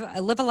yeah, you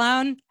live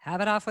alone,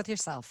 have it off with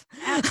yourself.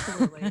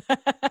 absolutely.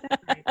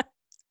 That's right.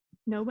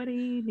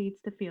 Nobody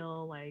needs to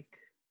feel like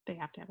they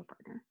have to have a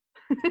partner.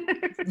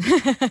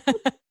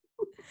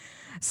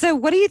 So,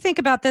 what do you think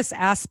about this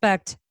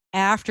aspect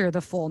after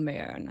the full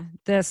moon?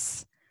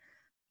 This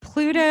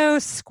Pluto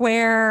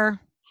square,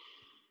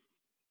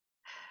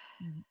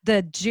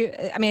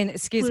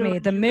 excuse Pluto me,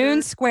 and the moon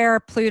Jupiter. square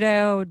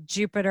Pluto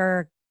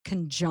Jupiter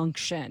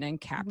conjunction in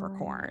Right.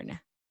 Capricorn,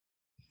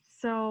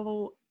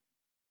 So,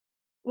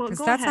 well, because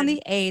go that's on ahead.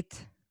 the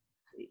 8th.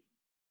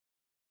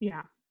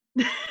 Yeah.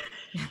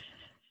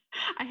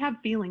 I have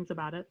feelings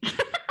about it.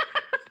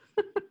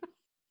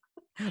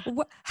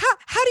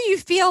 How do you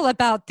feel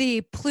about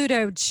the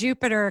Pluto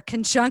Jupiter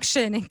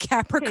conjunction in Okay,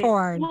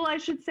 Capricorn? well, I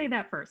should say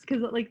that first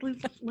because like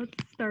let's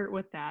start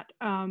with that.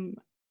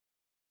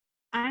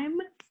 I'm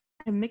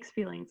I have mixed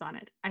feelings on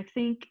it. I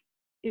think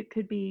it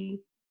could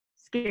be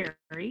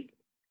scary,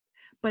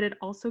 but it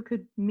also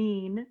could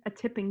mean a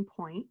tipping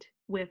point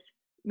with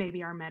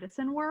maybe our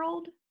medicine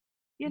world,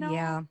 you know?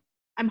 Yeah.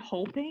 I'm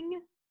hoping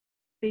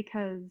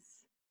because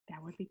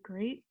that would be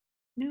great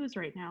news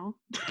right now.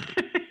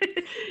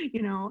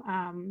 you know,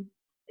 um,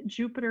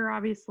 Jupiter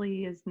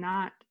obviously is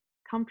not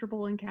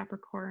comfortable in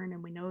Capricorn,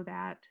 and we know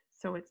that.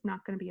 So it's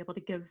not going to be able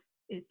to give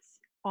its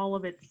all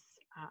of its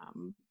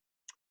um,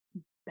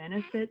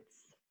 benefits,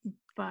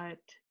 but I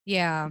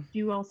Yeah.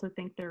 do also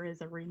think there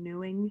is a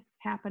renewing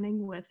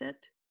happening with it.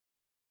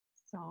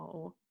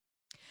 So,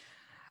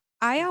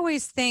 I yeah.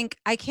 always think,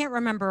 I can't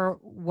remember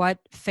what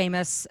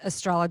famous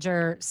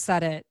astrologer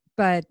said it,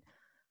 but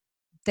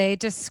they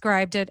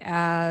described it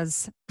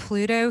as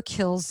Pluto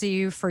kills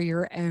you for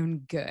your own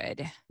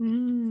good.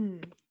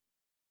 Mm,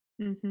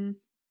 mm-hmm.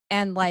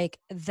 And like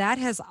that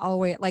has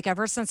always, like,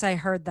 ever since I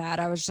heard that,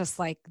 I was just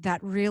like,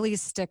 that really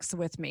sticks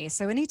with me.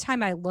 So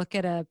anytime I look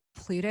at a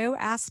Pluto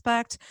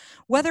aspect,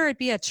 whether it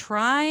be a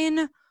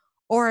trine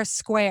or a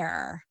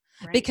square,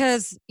 Right.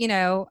 because,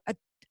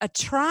 a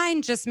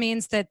trine just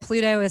means that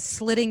Pluto is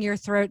slitting your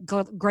throat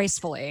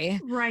gracefully.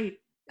 Right.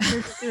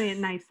 They're just doing it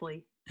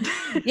nicely.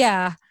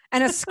 Yeah.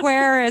 And a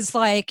square is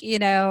like, Let's just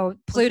get this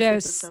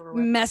Pluto's over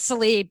with.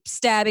 messily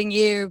stabbing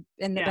you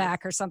in the Yes.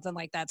 back or something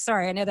like that.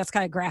 Sorry, I know that's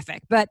kind of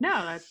graphic, but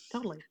No, that's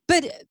totally.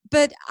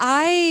 but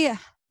I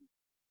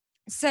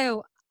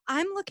so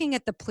I'm looking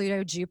at the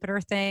Pluto Jupiter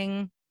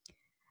thing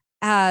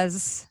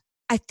as,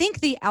 I think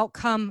the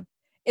outcome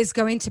is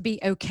going to be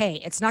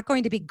okay. It's not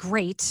going to be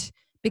great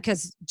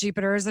because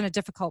Jupiter is in a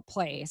difficult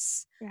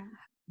place, Yeah.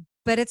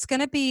 but it's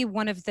going to be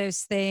one of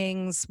those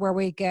things where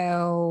we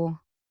go,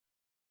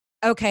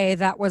 okay,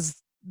 that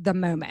was the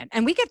moment.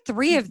 And we get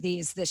 3 of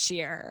these this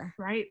year.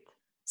 Right.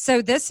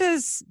 So this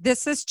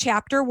is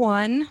chapter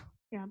 1,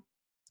 Yeah.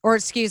 or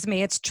excuse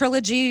me, it's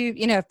trilogy,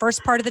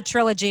 first part of the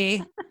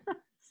trilogy,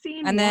 Scene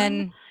and one.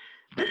 then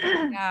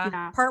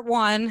Yeah. part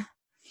 1. Mm-hmm.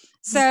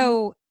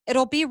 So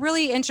it'll be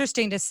really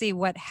interesting to see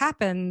what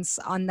happens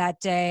on that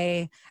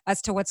day as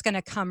to what's going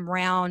to come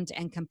round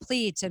and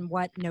complete in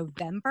what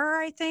November,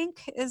 I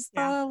think, is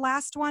Yeah. the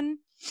last one.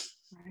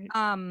 Right.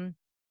 Um,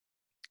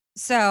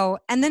 so,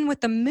 and then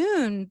with the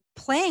moon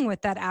playing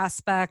with that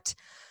aspect,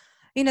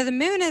 the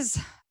moon is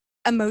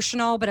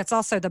emotional, but it's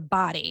also the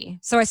body.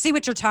 So I see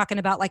what you're talking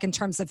about, like in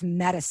terms of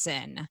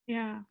medicine.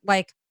 Yeah.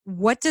 Like,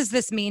 what does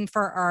this mean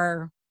for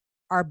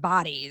our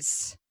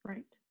bodies?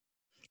 Right.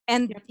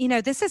 And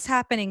Yep. this is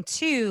happening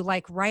too,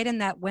 like right in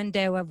that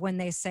window of when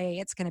they say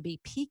it's going to be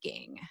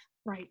peaking.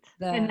 Right.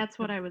 And The, that's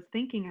what I was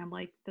thinking. I'm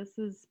like, this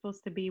is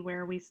supposed to be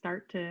where we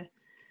start to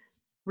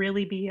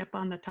really be up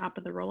on the top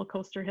of the roller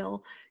coaster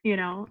hill, you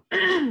know?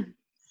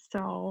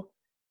 So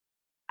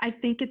I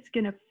think it's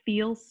going to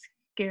feel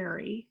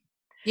scary,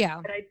 yeah,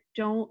 but I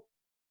don't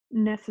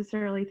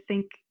necessarily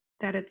think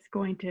that it's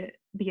going to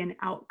be an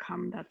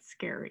outcome that's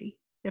scary,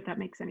 if that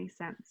makes any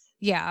sense,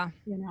 yeah,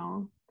 you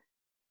know?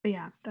 But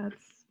yeah,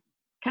 that's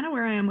kind of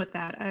where I am with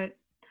that.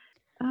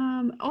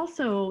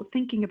 Also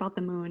thinking about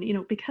the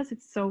moon, because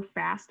it's so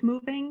fast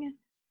moving,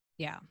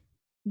 yeah.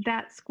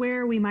 that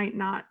square we might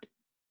not,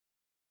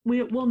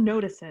 we'll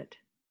notice it,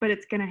 but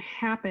it's going to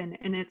happen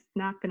and it's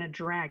not going to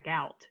drag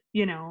out,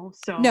 No,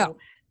 so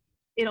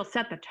it'll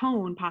set the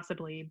tone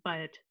possibly,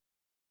 but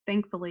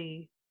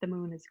thankfully the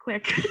moon is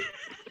quick.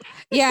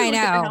 yeah, I We'll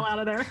get the hell know. out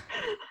of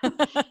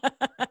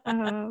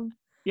there.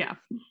 Yeah.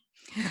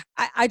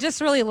 I just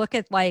really look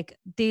at like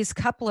these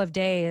couple of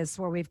days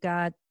where we've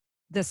got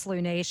this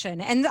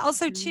lunation, and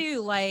also Mhm.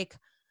 too, like,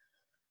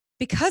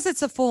 because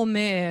it's a full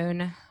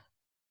moon,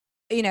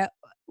 you know,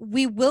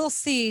 we will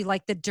see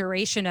like the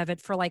duration of it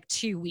for like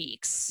 2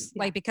 weeks, Yeah.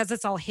 like because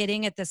it's all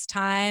hitting at this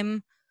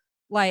time.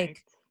 Right.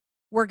 Like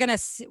we're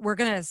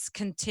gonna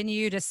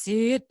continue to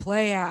see it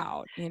play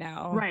out.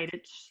 Right.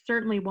 It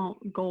certainly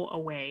won't go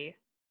away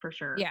for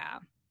sure. Yeah.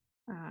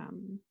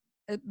 Um,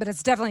 But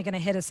it's definitely gonna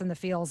hit us in the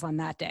feels on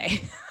that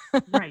day.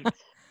 right.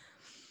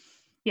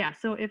 Yeah.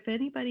 So if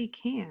anybody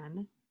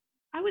can,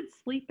 I would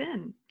sleep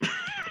in.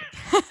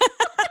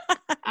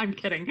 I'm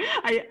kidding.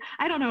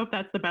 I don't know if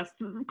that's the best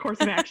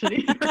course of action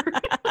either.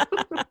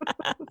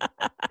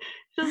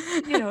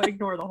 Just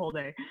ignore the whole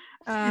day.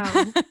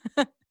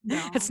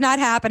 It's No. not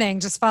happening.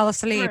 Just fall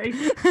asleep. Right.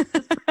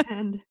 Just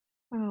pretend.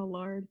 Oh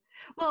Lord.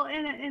 Well,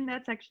 and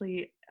that's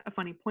actually a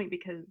funny point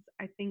because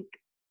I think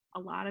a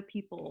lot of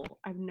people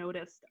I've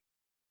noticed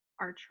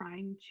are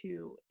trying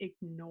to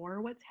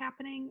ignore what's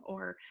happening,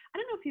 or I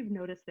don't know if you've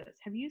noticed this.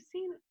 Have you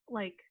seen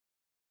like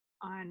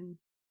on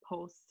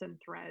posts and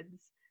threads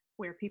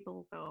where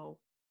people go,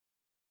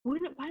 why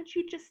don't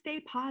you just stay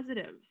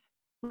positive?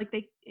 Like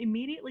they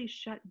immediately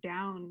shut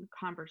down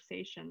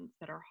conversations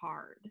that are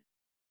hard.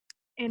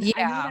 And I know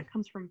Yeah. that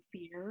comes from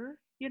fear,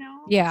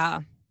 Yeah.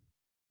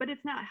 but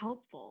it's not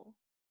helpful.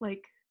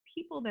 Like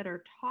people that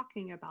are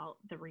talking about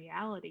the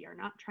reality are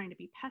not trying to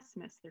be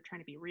pessimists, they're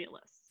trying to be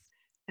realists.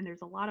 And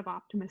there's a lot of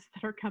optimists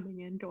that are coming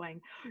in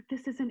going,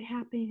 this isn't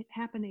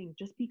happening.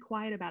 Just be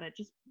quiet about it.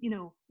 Just,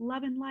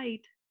 love and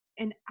light.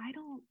 And I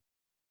don't.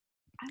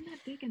 I'm not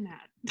digging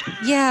that.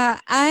 Yeah,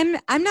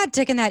 I'm not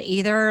digging that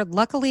either.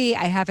 Luckily,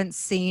 I haven't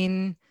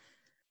seen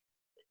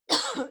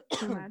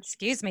Too much.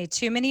 excuse me,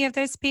 too many of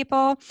those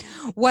people.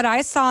 What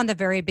I saw in the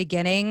very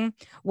beginning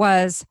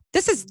was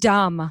this is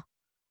dumb.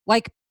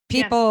 Like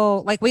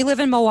people, like we live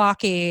in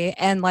Milwaukee,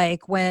 and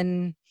like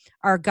when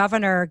our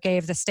governor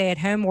gave the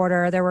stay-at-home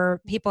order, there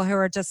were people who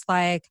were just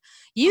like,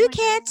 "You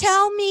can't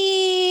tell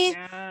me."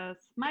 Yes,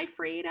 my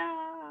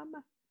freedom.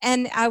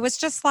 And I was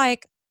just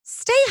like,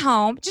 "Stay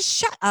home. Just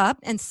shut up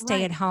and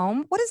stay at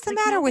home. What is the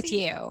matter with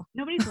you?"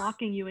 Nobody's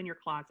locking you in your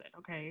closet,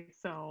 okay?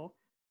 So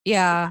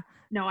Yeah.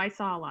 no, I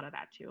saw a lot of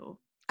that too.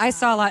 I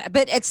saw a lot,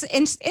 but it's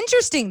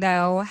interesting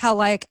though how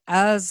like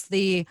as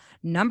the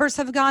numbers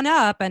have gone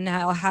up and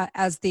how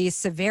as the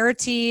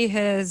severity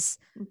has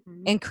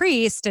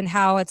increased and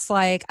how it's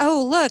like,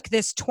 oh look,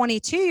 this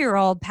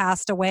 22-year-old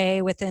passed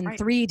away within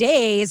 3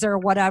 days or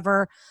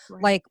whatever.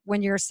 Like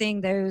when you're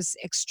seeing those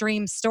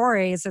extreme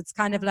stories, it's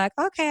kind of like,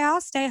 okay, I'll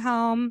stay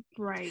home.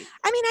 Right.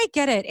 I mean, I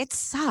get it. It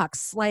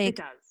sucks. Like it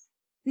does.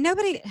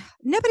 Nobody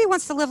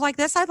wants to live like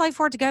this. I'd like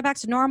for it to go back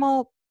to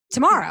normal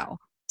tomorrow,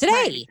 today.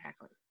 Right,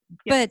 exactly.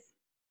 Yes. But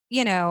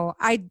you know,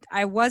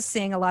 I was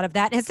seeing a lot of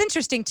that. And it's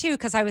interesting too,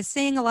 because I was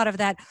seeing a lot of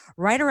that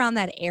right around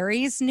that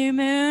Aries new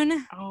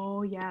moon.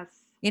 Oh yes.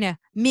 You know,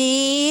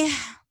 me.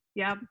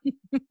 Yep.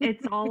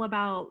 It's all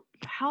about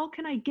how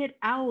can I get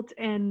out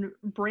and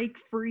break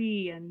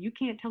free, and you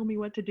can't tell me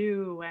what to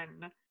do,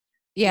 and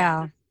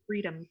this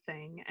freedom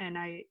thing. And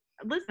I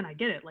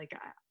get it. Like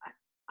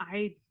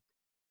I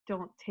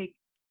don't take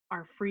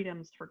our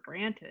freedoms for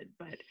granted,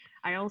 but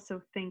I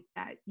also think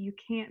that you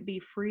can't be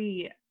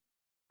free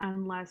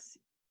unless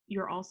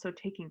you're also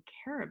taking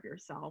care of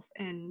yourself.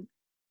 And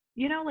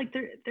you know, like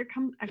there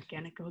comes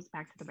again, it goes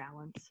back to the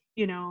balance,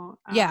 you know.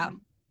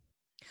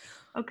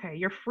 Okay,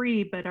 you're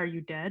free, but are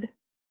you dead?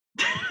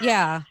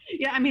 Yeah.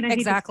 Yeah, I mean, I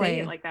hate to say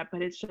it like that,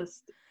 but it's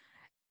just.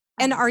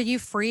 And are you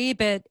free,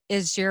 but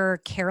is your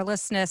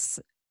carelessness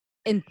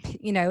impeding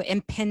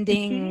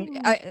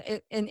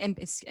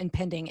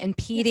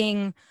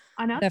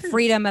the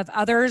freedom of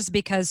others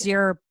because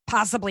you're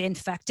possibly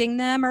infecting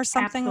them or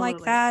something like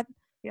that?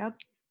 Yep.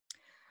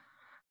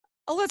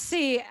 Let's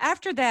see.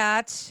 After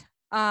that,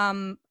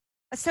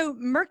 so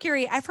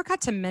Mercury, I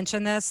forgot to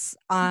mention this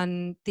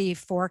on the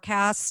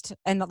forecast,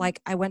 and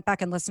like I went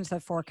back and listened to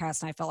the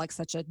forecast and I felt like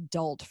such a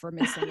dolt for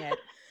missing it.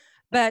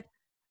 But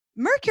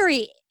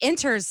Mercury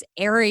enters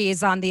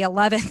Aries on the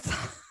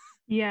 11th.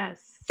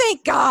 Yes.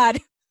 Thank God.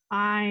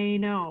 I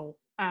know.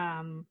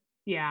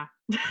 Yeah.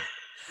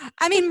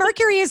 I mean,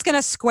 Mercury is going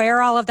to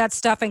square all of that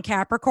stuff in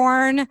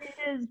Capricorn. It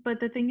is, but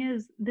the thing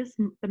is,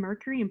 the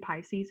Mercury in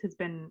Pisces has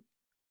been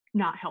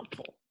not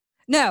helpful.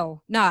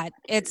 No, not.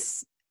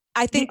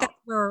 I think that's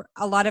where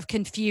a lot of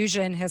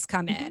confusion has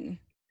come in.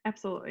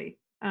 Absolutely.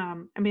 I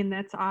mean,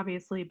 that's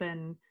obviously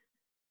been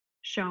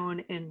shown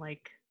in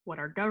like what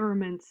our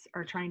governments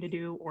are trying to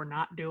do or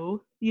not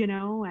do, you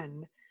know,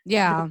 and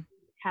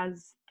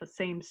has the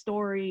same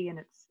story, and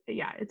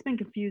it's been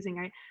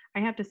confusing. I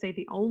have to say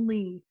the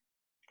only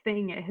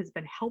thing it has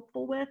been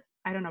helpful with,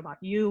 I don't know about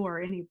you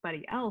or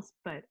anybody else,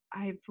 but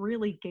I've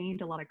really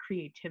gained a lot of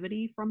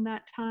creativity from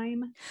that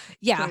time.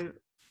 Yeah. So,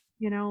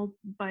 you know,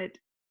 but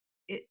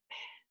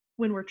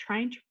when we're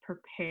trying to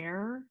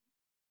prepare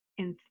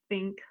and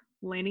think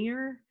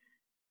linear,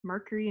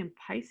 Mercury in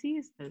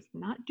Pisces does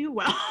not do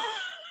well.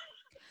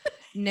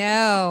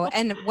 No.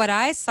 And what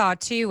I saw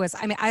too was,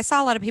 I mean, I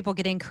saw a lot of people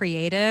getting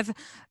creative,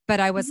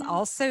 but I was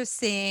also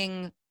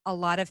seeing a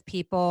lot of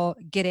people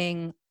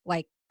getting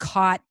like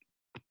caught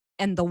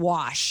in the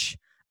wash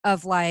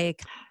of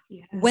like,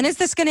 when is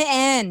this going to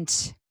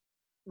end?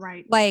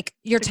 Right. Like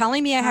you're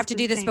telling me I have to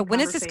do this, but when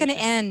is this going to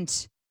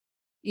end?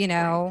 You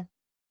know,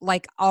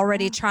 like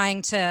already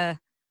trying to,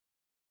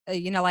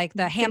 like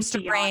the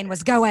hamster brain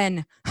was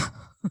going.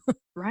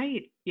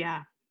 Right.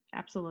 Yeah,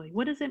 absolutely.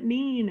 What does it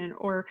mean?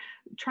 Or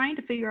trying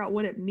to figure out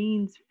what it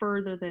means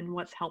further than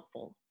what's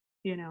helpful,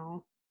 you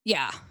know?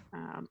 Yeah.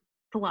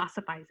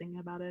 Philosophizing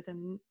about it.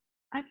 And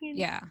I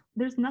mean,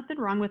 there's nothing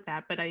wrong with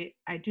that, but I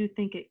do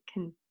think it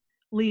can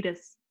lead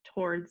us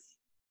towards,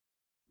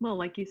 well,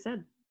 like you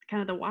said,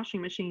 kind of the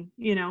washing machine,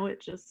 you know,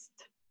 it just,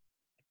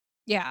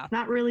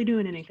 not really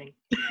doing anything.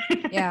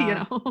 Yeah. You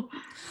know?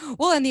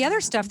 Well, and the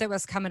other stuff that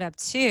was coming up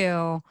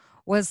too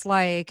was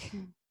like,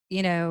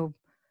 you know,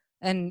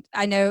 and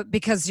I know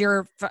because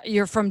you're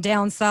from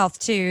down south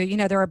too, you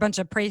know, there are a bunch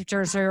of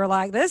preachers who are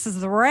like, this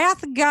is the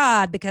wrath of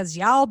God because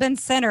y'all been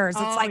sinners.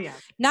 It's like,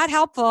 not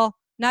helpful,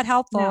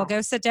 no. Go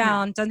sit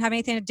down. No. Doesn't have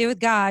anything to do with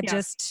God.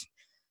 Just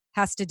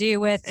has to do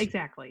with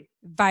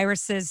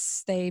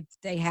viruses. They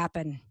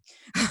happen.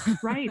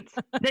 Right.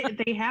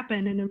 They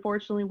happen. And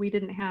unfortunately we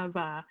didn't have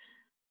a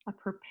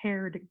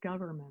prepared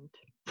government.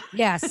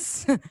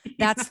 Yes.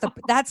 That's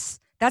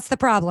the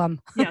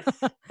problem. Yes,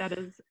 that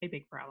is a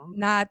big problem.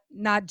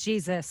 Not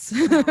Jesus.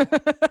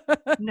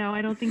 No,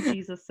 I don't think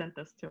Jesus sent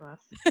this to us.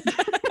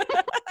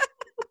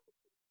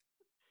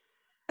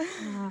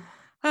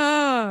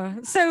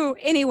 So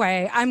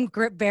anyway, I'm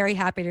very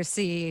happy to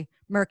see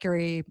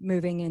Mercury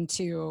moving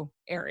into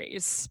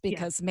Aries,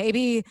 because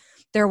maybe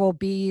there will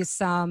be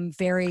some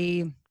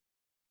very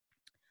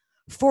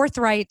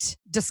forthright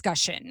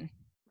discussion.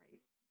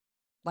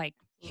 Like,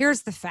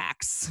 here's the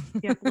facts.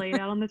 Lay it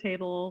out on the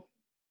table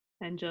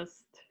and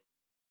just.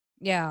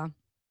 Yeah.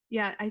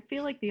 Yeah, I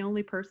feel like the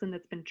only person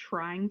that's been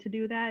trying to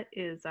do that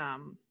is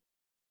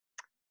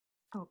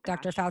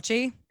Dr.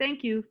 Fauci.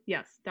 Thank you.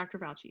 Yes, Dr.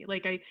 Fauci.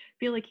 Like, I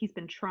feel like he's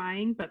been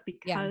trying, but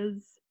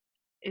because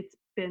it's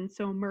been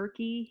so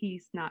murky,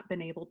 he's not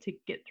been able to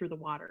get through the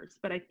waters.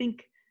 But I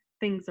think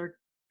things are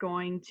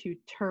going to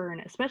turn,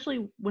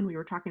 especially when we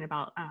were talking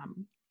about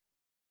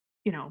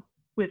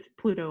with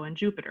Pluto and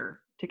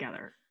Jupiter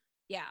together.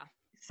 Yeah.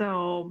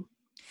 So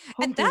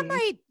and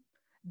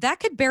that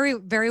could very,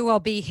 very well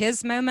be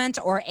his moment,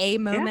 or a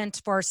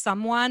moment for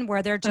someone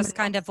where they're just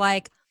kind of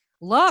like,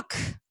 look.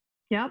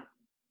 Yep.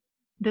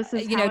 This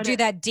is do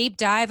that deep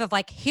dive of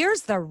like,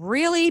 here's the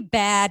really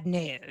bad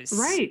news.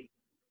 Right.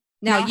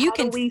 Now you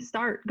how do we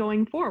start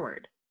going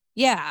forward?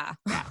 Yeah.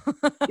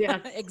 Yeah.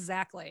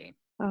 Exactly.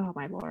 Oh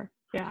my Lord.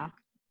 Yeah.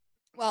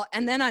 Well,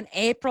 and then on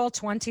April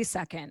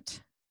 22nd,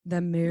 the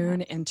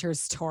moon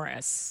enters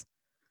Taurus.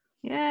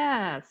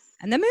 Yes.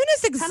 And the moon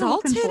is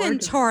exalted in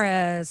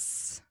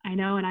Taurus. I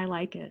know, and I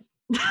like it.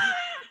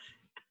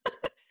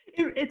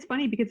 It's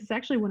funny because it's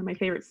actually one of my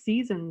favorite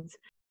seasons.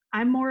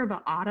 I'm more of an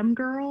autumn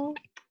girl.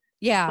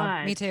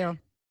 Yeah, me too.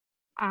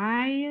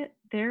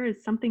 There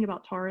is something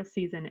about Taurus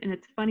season, and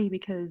it's funny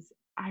because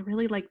I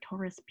really like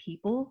Taurus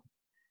people.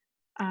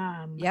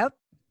 Yep.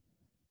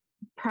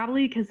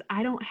 Probably because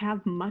I don't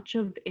have much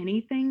of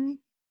anything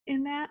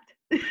in that.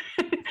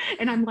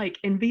 And I'm like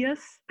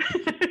envious,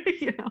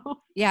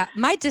 Yeah,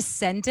 my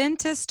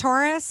descendant is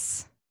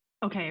Taurus.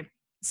 Okay.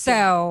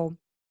 So,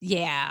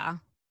 yeah.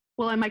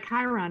 Well, and my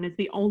Chiron is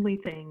the only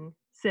thing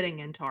sitting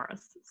in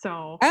Taurus.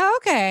 So. Oh,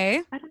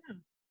 okay. I don't know.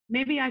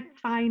 Maybe I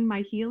find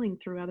my healing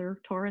through other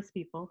Taurus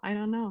people. I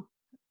don't know.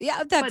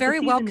 Yeah, that very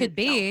well could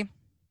be.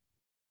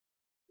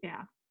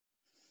 Yeah.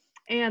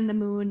 And the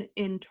moon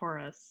in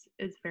Taurus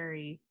is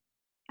very,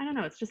 I don't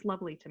know, it's just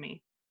lovely to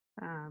me.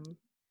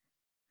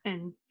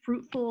 And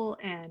fruitful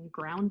and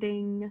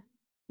grounding,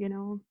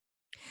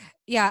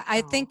 Yeah,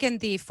 I think in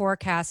the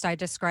forecast, I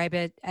describe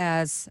it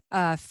as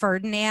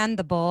Ferdinand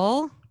the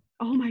Bull.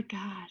 Oh my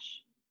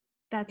gosh.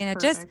 That's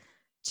perfect.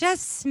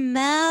 Just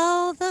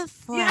smell the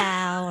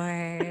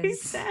flowers. Yeah,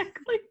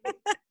 exactly.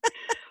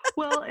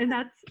 Well, and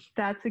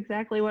that's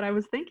exactly what I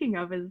was thinking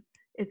of. Is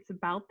it's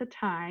about the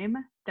time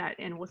that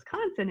in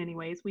Wisconsin,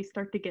 anyways, we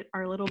start to get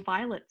our little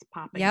violets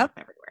popping up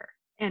everywhere.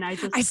 And I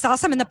saw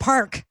some in the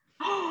park.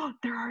 Oh,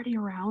 they're already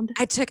around.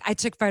 I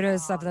took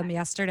photos of them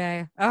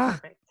yesterday. Oh.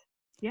 Perfect.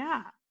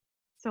 Yeah.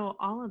 So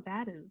all of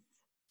that is,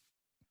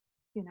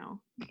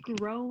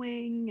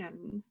 growing,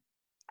 and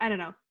I don't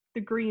know,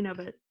 the green of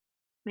it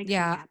makes me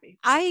happy.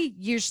 I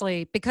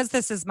usually, because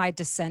this is my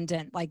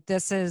descendant, like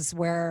this is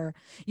where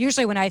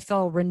usually when I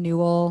feel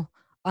renewal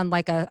on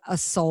like a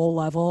soul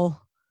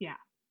level,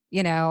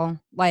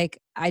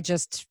 like I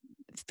just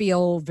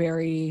feel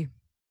very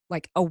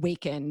like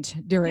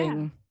awakened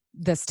during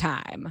this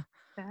time.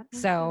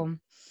 So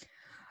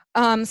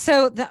let's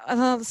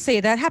see,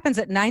 that happens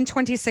at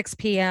 9:26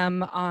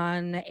 p.m.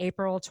 on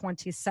April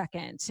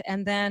 22nd.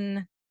 And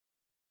then,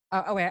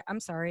 wait, I'm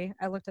sorry.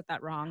 I looked at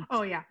that wrong.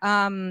 Oh, yeah.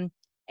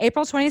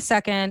 April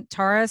 22nd,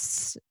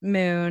 Taurus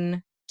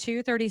moon,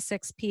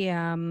 2:36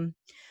 p.m.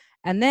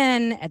 And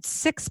then at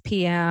 6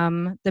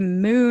 p.m., the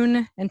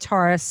moon in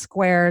Taurus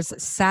squares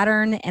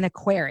Saturn in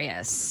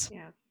Aquarius.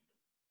 Yeah.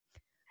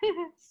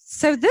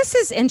 So this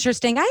is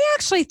interesting. I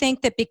actually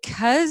think that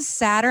because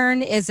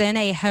Saturn is in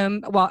a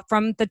home, well,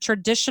 from the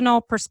traditional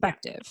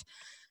perspective,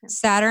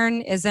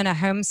 Saturn is in a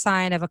home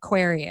sign of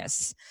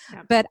Aquarius.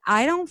 But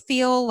I don't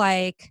feel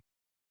like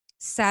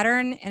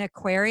Saturn in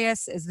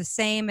Aquarius is the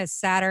same as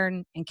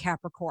Saturn in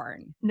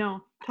Capricorn.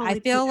 No, totally. I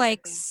feel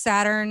like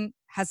Saturn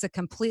has a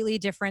completely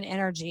different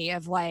energy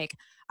of like,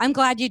 I'm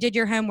glad you did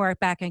your homework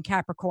back in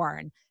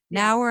Capricorn.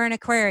 Now we're in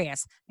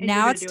Aquarius. And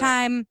now it's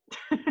time.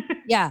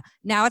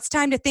 Now it's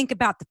time to think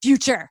about the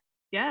future.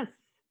 Yes,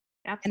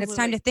 absolutely. And it's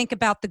time to think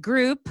about the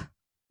group.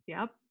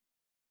 Yep.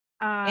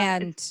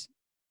 And it's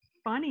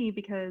funny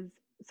because,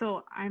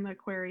 so I'm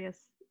Aquarius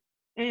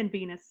and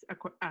Venus,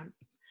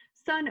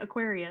 Sun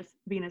Aquarius,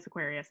 Venus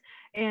Aquarius.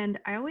 And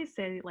I always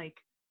say, like,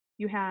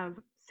 you have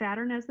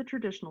Saturn as the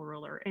traditional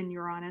ruler and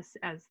Uranus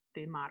as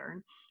the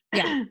modern.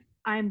 Yeah.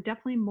 I'm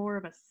definitely more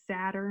of a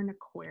Saturn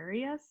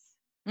Aquarius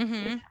in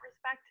that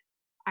respect.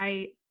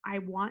 I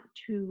want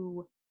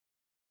to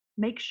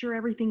make sure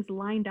everything's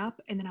lined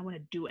up, and then I want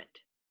to do it.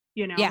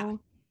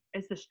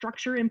 Is the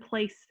structure in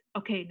place?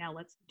 Okay, now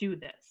let's do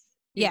this.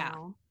 You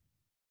know?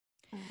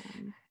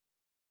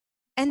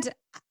 And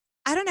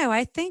I don't know.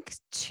 I think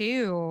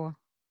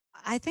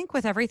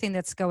with everything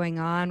that's going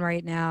on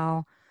right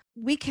now,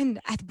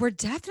 we're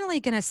definitely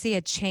going to see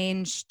a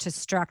change to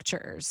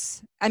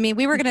structures. I mean,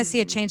 we were going to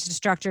see a change to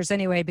structures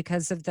anyway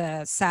because of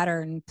the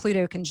Saturn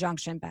Pluto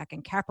conjunction back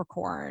in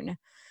Capricorn.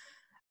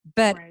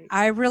 But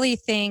I really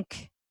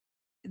think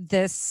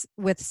this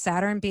with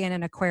Saturn being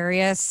in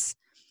Aquarius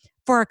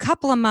for a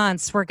couple of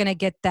months, we're going to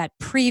get that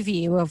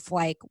preview of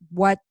like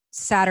what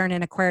Saturn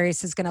in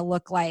Aquarius is going to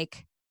look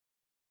like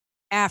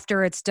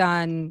after it's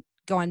done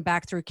going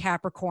back through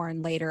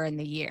Capricorn later in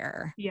the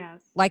year. Yes.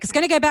 Like it's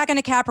going to go back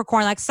into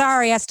Capricorn. Like,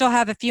 sorry, I still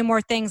have a few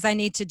more things I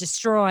need to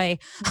destroy.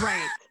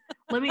 Right.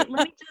 Let me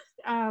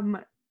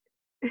just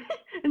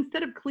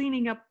instead of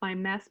cleaning up my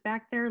mess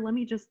back there, let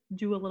me just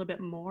do a little bit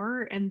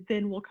more and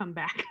then we'll come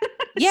back.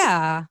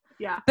 Yeah.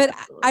 Yeah. But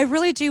absolutely. I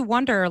really do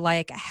wonder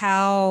like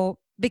how,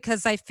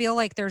 because I feel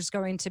like there's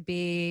going to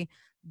be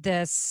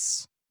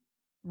this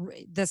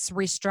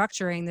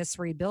restructuring, this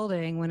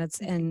rebuilding when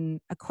it's in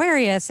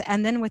Aquarius.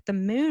 And then with the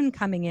moon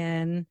coming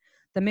in,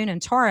 the moon in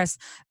Taurus,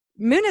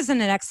 moon is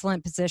in an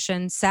excellent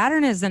position.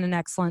 Saturn is in an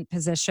excellent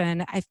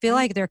position. I feel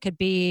like there could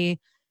be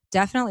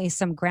definitely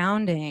some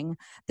grounding.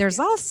 There's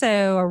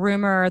also a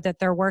rumor that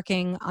they're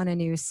working on a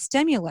new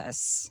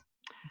stimulus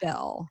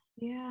bill.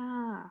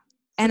 Yeah.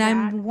 And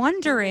I'm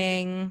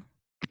wondering,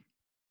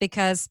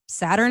 because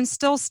Saturn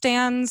still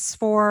stands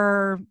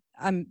for,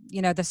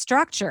 the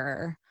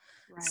structure.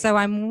 Right. So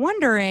I'm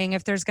wondering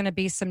if there's going to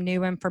be some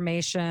new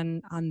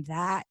information on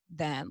that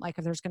then, like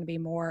if there's going to be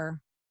more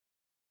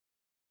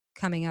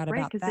coming out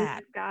about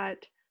that.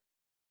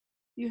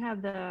 You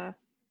have the,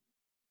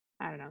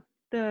 I don't know,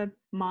 the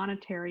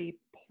monetary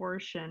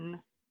portion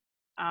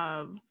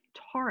of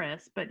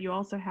Taurus, but you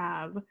also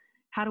have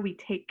how do we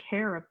take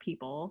care of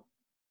people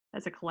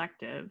as a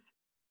collective?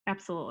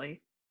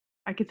 Absolutely.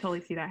 I could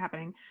totally see that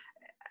happening.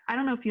 I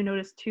don't know if you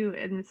noticed too,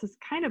 and this is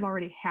kind of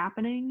already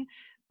happening,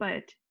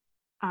 but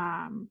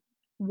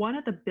one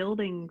of the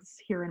buildings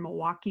here in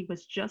Milwaukee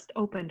was just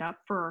opened up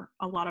for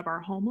a lot of our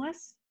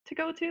homeless to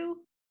go to.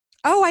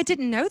 Oh, I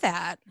didn't know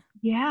that.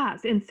 Yeah,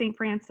 in St.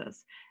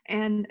 Francis.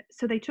 And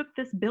so they took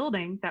this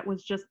building that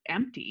was just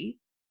empty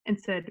and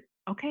said,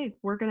 okay,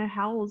 we're going to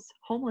house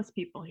homeless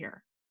people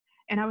here.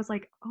 And I was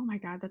like, oh my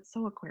God, that's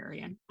so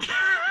Aquarian.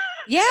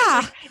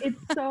 Yeah. Like,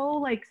 it's so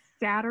like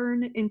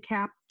Saturn in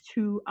Cap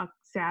to a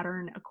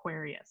Saturn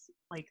Aquarius.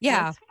 Like,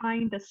 let's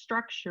find a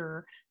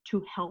structure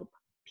to help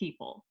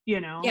people,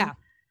 Yeah.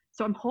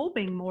 So I'm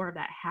hoping more of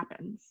that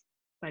happens.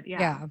 But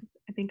I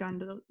think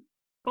on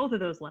both of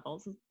those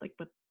levels, like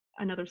with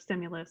another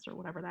stimulus or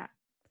whatever that,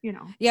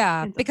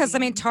 Yeah, because I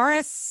mean,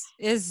 Taurus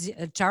is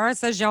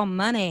your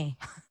money,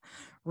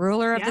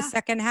 ruler of the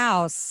second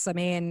house. I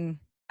mean,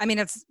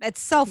 it's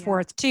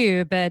self-worth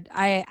too, but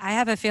I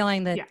have a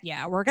feeling that,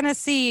 we're going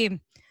to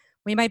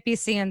we might be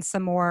seeing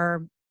some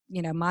more,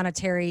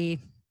 monetary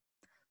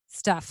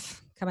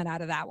stuff coming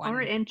out of that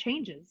one. And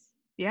changes.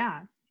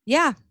 Yeah.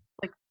 Yeah.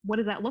 Like, what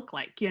does that look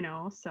like,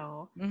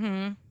 So,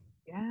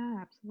 yeah,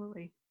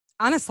 absolutely.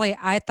 Honestly,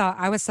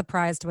 I was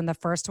surprised when the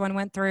first one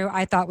went through.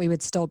 I thought we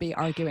would still be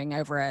arguing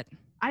over it.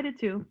 I did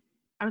too.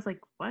 I was like,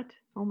 what?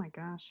 Oh my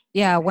gosh.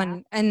 Yeah.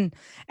 And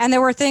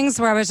there were things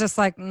where I was just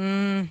like,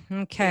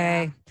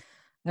 okay. Yeah.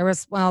 There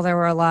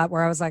were a lot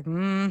where I was like,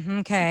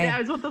 okay. Yeah,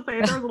 I was about to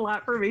say there was a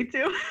lot for me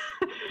too.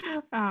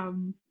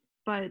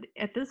 But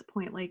at this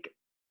point, like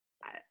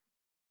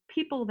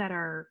people that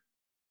are,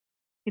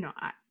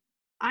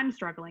 I'm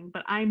struggling,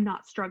 but I'm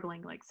not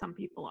struggling like some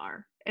people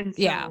are. And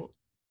so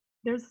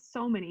there's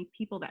so many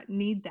people that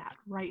need that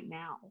right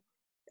now.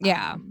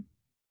 Yeah.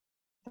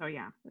 So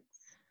yeah.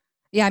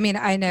 Yeah. I mean,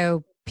 I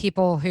know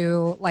people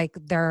who like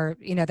they're,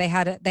 they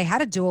had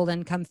a dual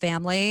income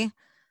family,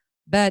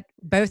 but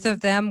both of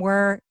them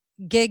were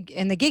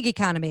in the gig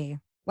economy.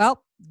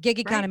 Well, gig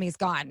economy is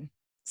gone.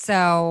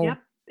 So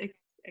yep,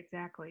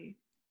 exactly.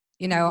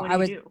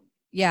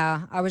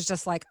 I was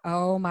just like,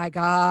 oh my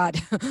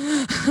God,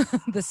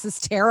 this is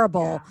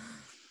terrible.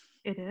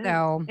 Yeah, it is.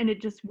 So, and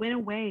it just went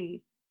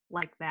away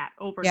like that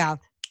overnight.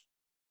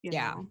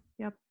 Yeah.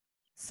 Yep.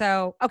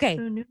 So, okay.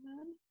 So new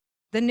moon?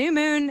 The new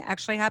moon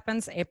actually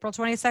happens April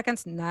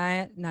 22nd,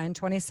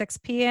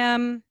 9:26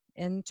 p.m.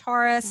 in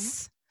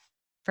Taurus.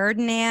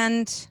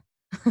 Ferdinand.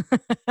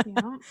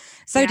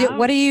 So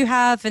what do you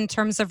have in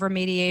terms of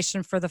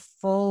remediation for the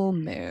full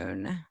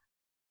moon?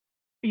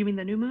 You mean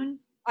the new moon?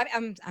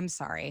 I'm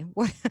sorry.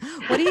 What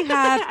do you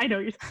have? I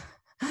know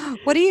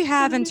what do you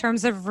have in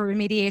terms of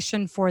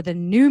remediation for the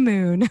new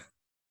moon?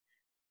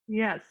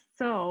 Yes.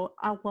 So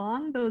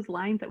along those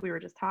lines that we were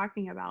just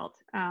talking about,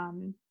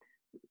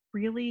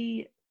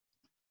 really,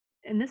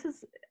 and this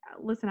is,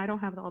 listen, I don't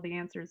have all the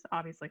answers,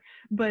 obviously,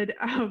 but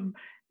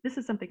this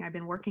is something I've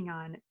been working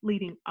on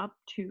leading up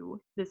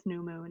to this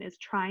new moon, is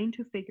trying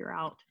to figure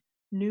out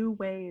new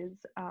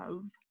ways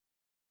of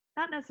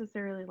not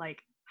necessarily like,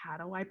 how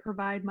do I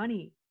provide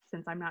money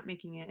since I'm not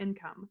making an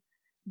income,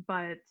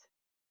 but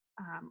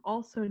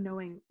also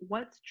knowing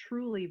what's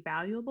truly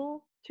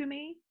valuable to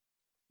me,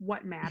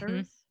 what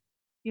matters,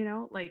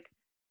 like,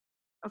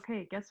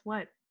 okay, guess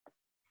what?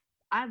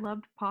 I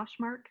loved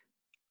Poshmark.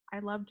 I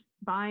loved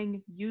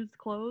buying used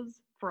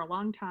clothes for a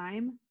long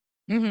time.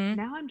 Mm-hmm.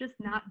 Now I'm just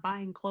not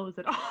buying clothes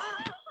at all.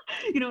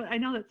 I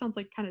know that sounds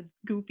like kind of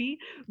goofy,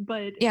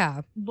 but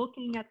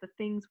looking at the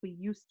things we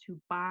used to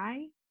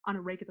buy on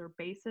a regular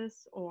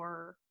basis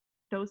or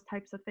those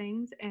types of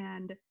things,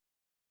 and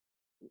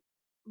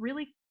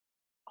really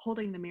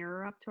holding the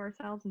mirror up to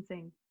ourselves and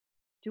saying,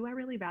 do I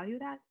really value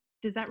that?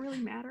 Does that really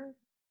matter? What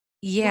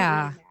really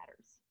Yeah.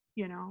 matters,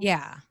 you know?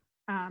 Yeah.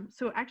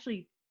 So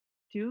actually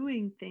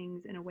doing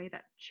things in a way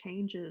that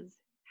changes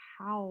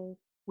how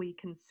we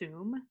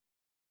consume.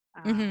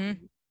 Mm-hmm.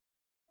 Um,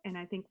 and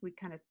I think we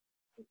kind of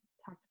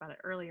talked about it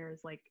earlier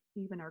is like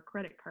even our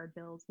credit card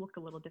bills look a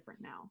little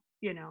different now,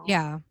 you know?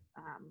 Yeah.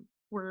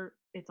 Where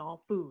it's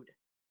all food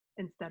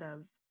instead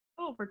of,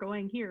 oh, we're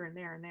going here and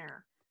there and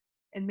there.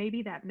 And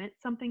maybe that meant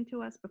something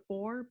to us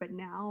before, but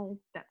now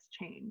that's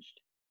changed,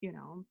 you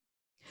know?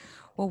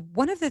 Well,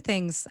 one of the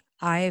things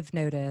I've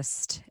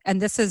noticed,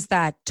 and this is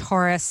that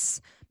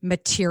Taurus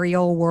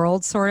material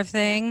world sort of Yeah.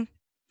 thing,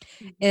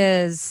 Mm-hmm.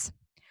 is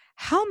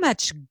how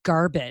much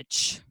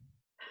garbage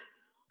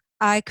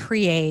I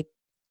create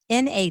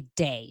in a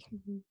day.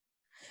 Mm-hmm.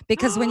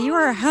 Because when you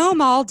are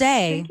home all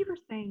day, Thank you for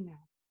saying that.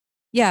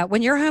 yeah,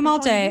 when you're home That's all all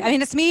you day, I do.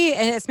 mean, it's me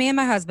and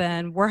my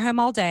husband. We're home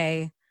all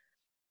day.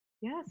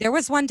 Yes. There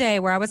was one day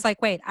where I was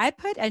like, wait, I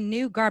put a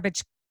new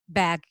garbage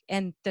bag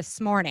in this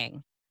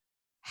morning.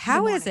 The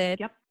How is morning. it?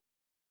 Yep.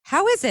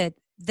 How is it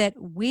that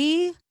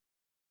we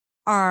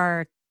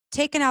are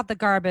taking out the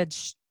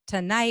garbage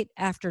tonight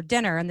after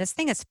dinner and this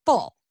thing is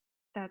full?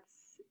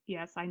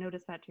 Yes, I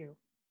noticed that too.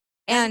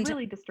 That And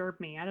really disturbed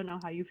me. I don't know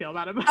how you feel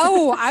about it.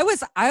 oh,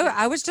 Yeah.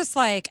 I was just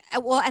like,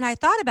 well, and I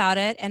thought about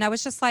it and I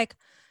was just like,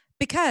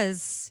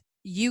 because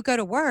you go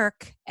to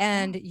work Yeah.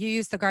 and you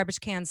use the garbage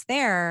cans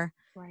there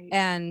Right.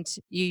 and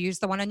you use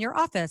the one in your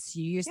office,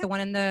 you use the Yep. one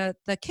in the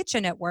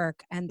kitchen at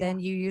work, and Yeah. then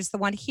you use the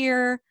one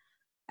here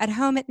at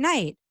home at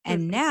night. It was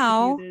And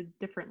now, distributed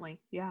differently.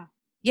 Yeah.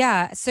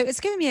 yeah, so it's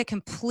giving me a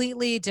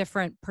completely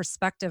different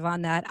perspective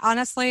on that.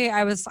 Honestly,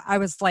 I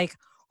was like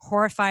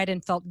horrified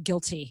and felt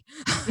guilty.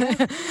 Yes.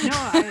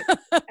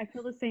 No, I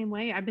feel the same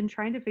way. I've been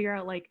trying to figure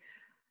out like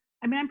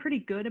I mean, I'm pretty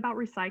good about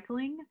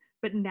recycling,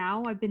 but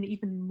now I've been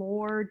even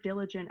more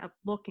diligent of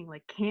looking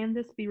like can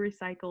this be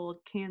recycled?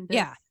 Can this,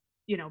 Yeah,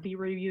 be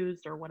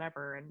reused or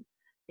whatever? And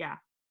yeah,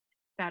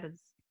 that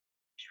is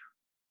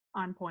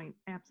on point.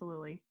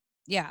 Absolutely.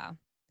 yeah.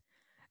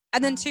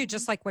 And then too,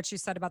 just Um, like what you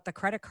said about the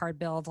credit card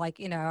bill of like,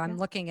 yeah. I'm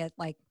looking at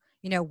like,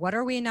 what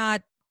are we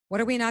not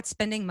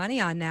spending money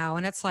on now?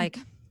 And it's like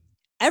Mhm.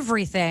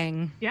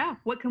 everything. Yeah.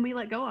 What can we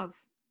let go of?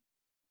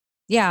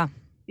 Yeah.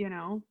 You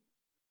know?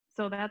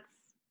 So that's,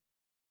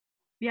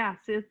 yeah.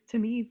 So to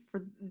me,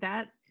 for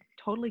that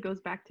totally goes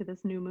back to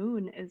this new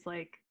moon is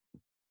like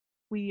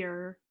we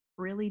are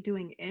really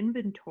doing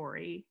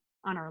inventory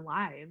on our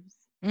lives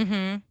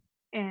Mm-hmm.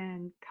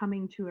 and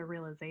coming to a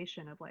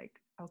realization of like,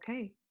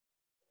 okay,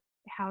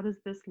 how does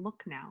this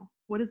look now?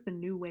 What is the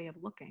new way of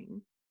looking?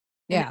 And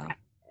Yeah.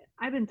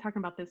 I've been talking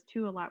about this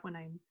too a lot when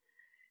I'm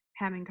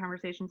having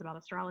conversations about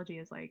astrology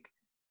is like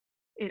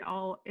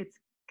it's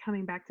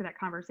coming back to that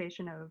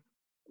conversation of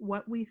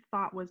what we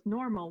thought was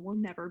normal will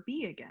never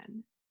be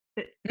again.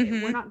 That we're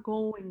Mm-hmm. not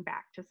going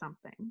back to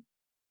something.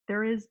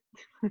 There is,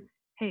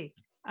 hey,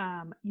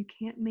 you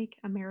can't make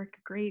America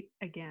great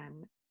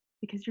again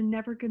because you're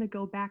never going to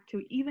go back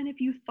to, even if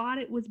you thought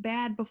it was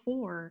bad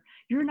before,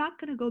 you're not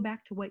going to go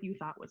back to what you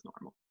thought was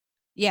normal,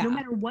 no Yeah.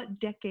 matter what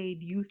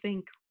decade you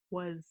think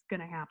was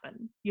going to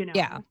happen, you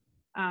Yeah.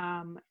 know?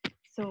 Um,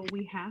 so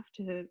we have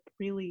to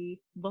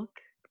really look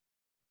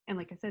and,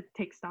 like I said,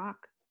 take stock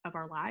of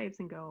our lives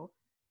and go,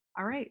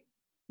 all right,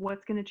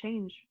 what's going to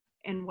change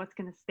and what's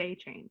going to stay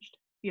changed,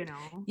 you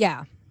know?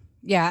 Yeah.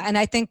 Yeah. And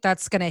I think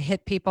that's going to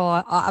hit people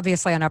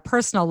obviously on a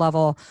personal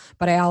level,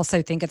 but I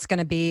also think it's going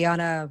to be on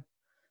a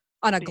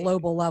Big.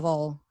 global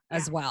level Yeah,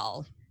 as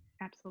well.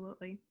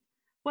 absolutely.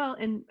 Well,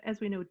 and as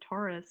we know,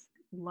 Taurus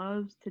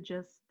loves to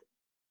just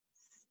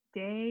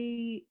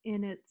stay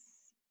in its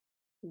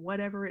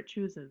whatever it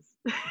chooses.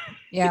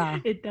 Yeah.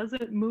 It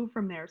doesn't move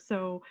from there.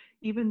 So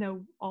even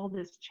though all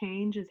this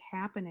change is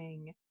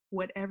happening,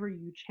 whatever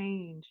you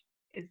change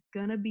is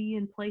going to be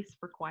in place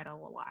for quite a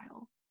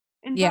while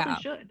and probably Yeah.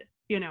 should,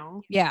 you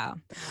know? Yeah.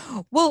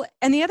 Um, Well,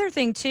 and the other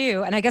thing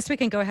too, and I guess we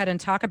can go ahead and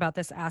talk about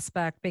this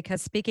aspect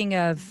because speaking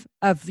of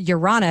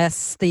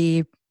Uranus,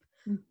 the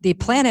mhm.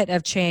 planet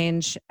of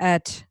change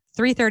at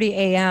 3:30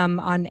 a.m.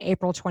 on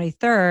April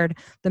 23rd,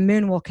 the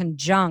moon will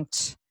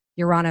conjunct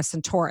Uranus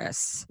and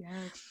Taurus.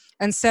 Yes.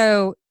 And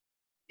so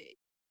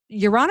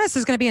Uranus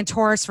is going to be in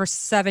Taurus for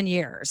 7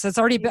 years. It's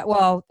already Right. been,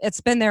 well,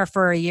 it's been there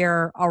for a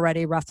year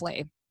already,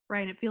 roughly.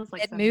 Right. It feels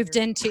like It 7 years.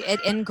 it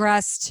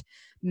ingressed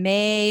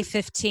May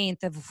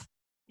 15th of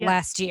Yes.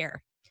 last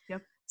year.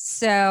 Yep.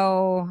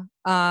 So,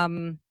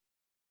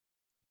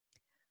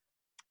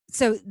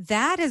 so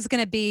that is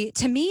going to be,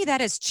 to me, that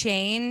is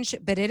change,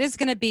 but it is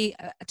going to be,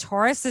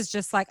 Taurus is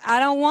just like, I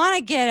don't want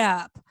to get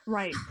up.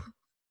 Right.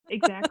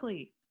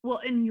 Exactly. Well,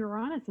 and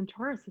Uranus and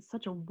Taurus is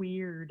such a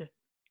weird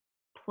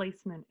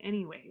placement,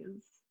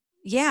 anyways.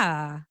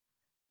 Yeah.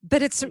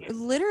 But it's Yeah.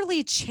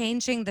 literally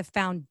changing the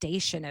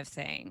foundation of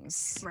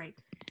things. Right.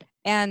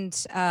 And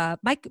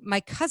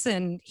my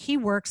cousin, he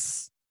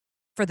works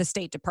for the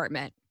State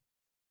Department.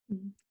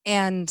 Mhm.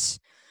 And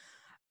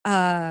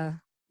uh,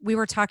 we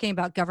were talking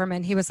about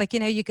government. He was like,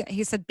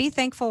 he said, be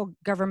thankful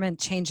government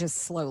changes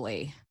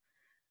slowly.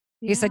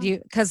 He said, Yeah.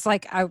 because I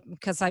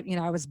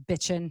was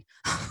bitching.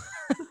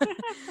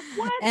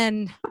 What?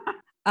 And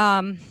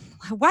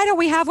why don't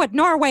we have what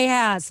Norway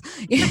has?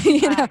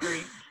 I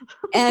agree.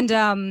 And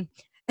and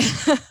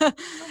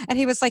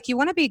he was like,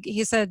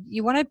 he said,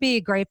 you want to be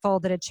grateful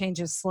that it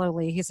changes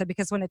slowly. He said,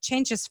 because when it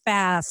changes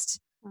fast,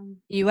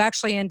 you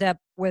actually end up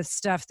with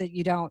stuff that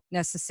you don't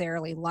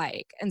necessarily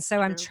like. And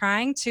so I'm True.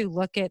 trying to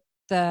look at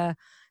the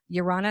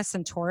Uranus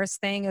and Taurus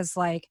thing as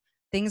like,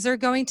 things are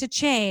going to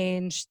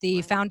change. The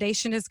Right.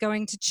 foundation is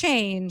going to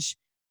change.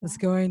 It's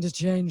going to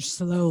change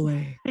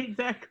slowly.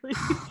 Exactly.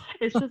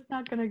 It's just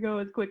not going to go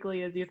as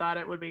quickly as you thought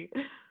it would be.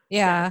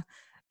 Yeah.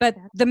 But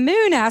the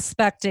moon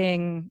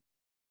aspecting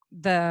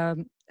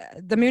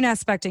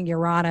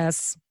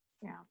Uranus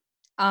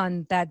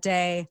on that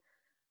day,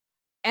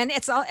 and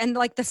it's all, and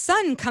like the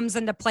sun comes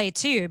into play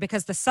too,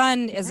 because the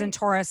sun is in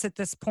Taurus at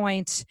this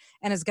point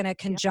and is going to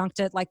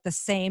conjunct it like the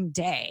same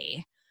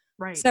day.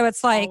 Right. So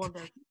it's like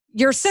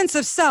your sense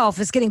of self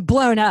is getting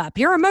blown up.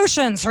 Your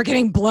emotions are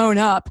getting blown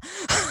up.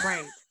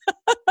 Right.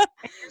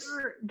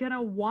 You're going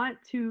to want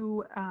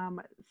to,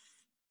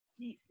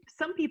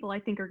 some people I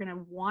think are going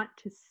to want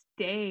to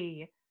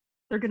stay.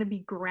 They're going to be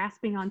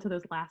grasping onto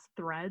those last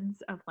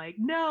threads of like,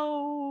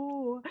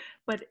 no,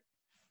 but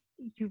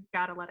you've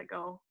got to let it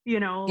go.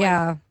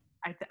 Yeah.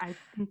 I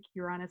think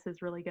Uranus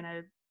is really going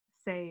to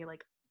say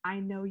like, I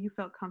know you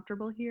felt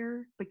comfortable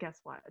here, but guess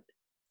what?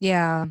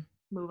 Yeah.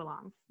 Move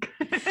along.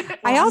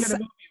 I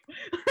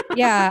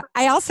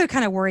also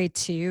kind of worry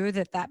too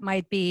that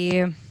might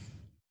be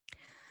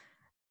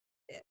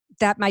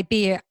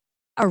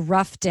a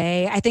rough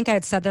day. I think I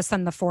had said this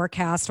on the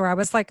forecast where I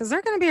was like, is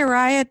there going to be a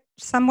riot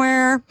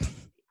somewhere?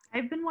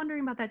 I've been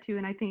wondering about that too.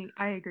 And I think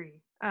I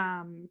agree.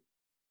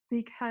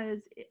 Because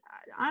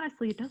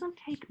honestly, it doesn't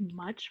take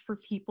much for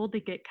people to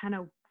get kind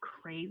of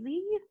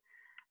crazy.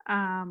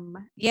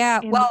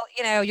 Well,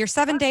 you're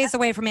 7 days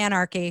away from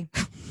anarchy.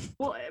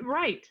 Well,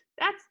 right.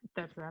 That's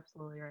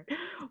absolutely right.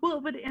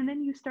 Well, and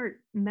then you start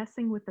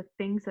messing with the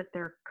things that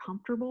they're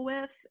comfortable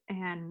with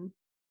and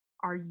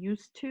are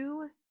used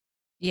to.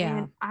 Yeah.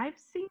 And I've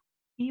seen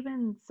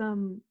even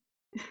some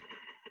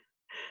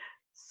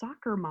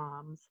soccer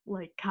moms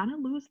like kind of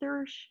lose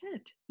their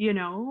shit,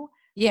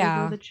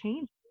 over the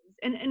changes.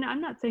 And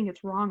I'm not saying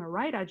it's wrong or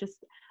right.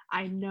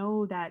 I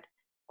know that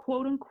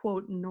quote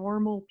unquote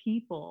normal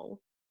people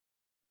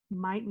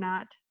might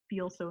not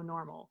feel so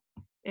normal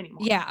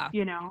anymore. Yeah.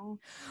 So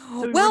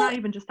we're not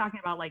even just talking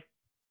about like,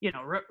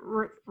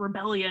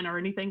 rebellion or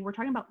anything. We're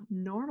talking about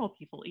normal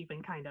people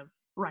even kind of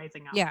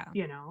rising up. Yeah.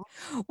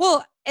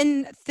 Well,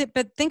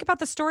 but think about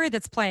the story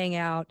that's playing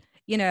out.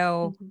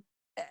 mm-hmm.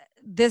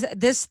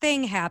 This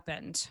thing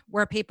happened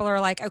where people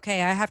are like,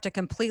 okay, I have to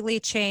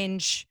completely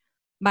change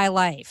my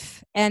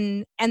life,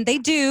 and they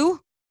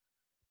do,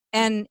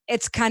 and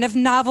it's kind of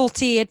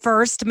novelty at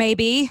first,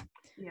 maybe.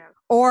 Yeah.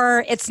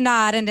 Or it's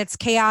not, and it's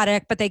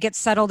chaotic, but they get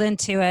settled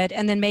into it.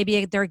 And then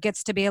maybe there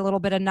gets to be a little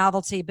bit of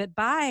novelty. But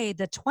by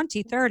the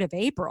 23rd of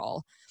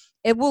April,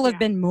 it will have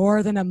been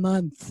more than a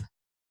month.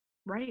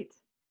 Right.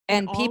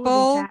 And all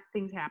people, of these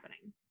things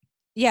happening.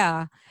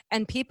 Yeah.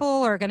 And people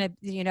are going to,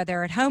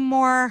 they're at home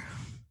more.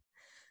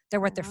 They're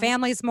with their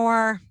families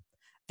more.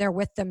 They're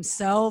with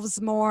themselves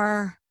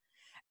more.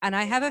 And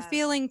I have a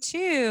feeling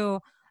too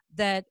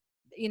that,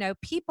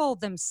 people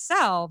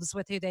themselves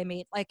with who they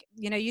meet, like,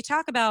 you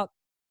talk about,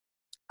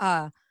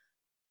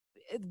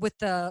 with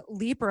the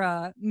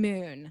Libra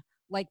moon,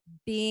 like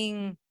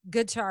being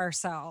good to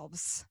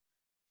ourselves.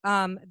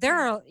 There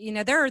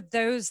are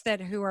those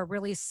who are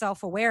really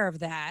self-aware of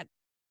that.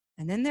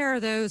 And then there are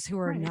those who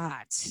are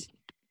not.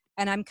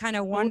 And I'm kind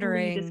of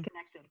wondering, totally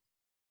disconnected.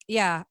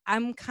 Yeah,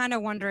 I'm kind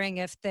of wondering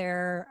if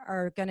there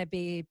are going to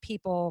be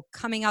people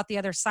coming out the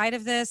other side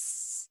of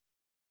this,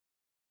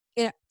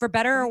 for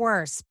better or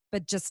worse,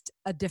 but just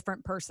a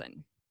different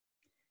person.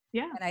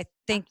 Yeah. And I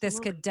think this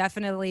could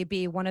definitely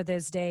be one of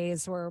those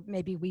days where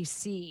maybe we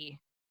see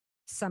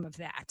some of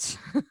that.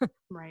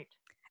 Right.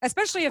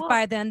 Especially if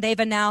by then they've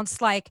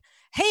announced like,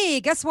 hey,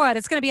 guess what?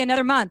 It's going to be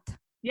another month.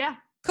 Yeah.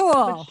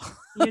 Cool.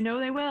 Which,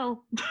 they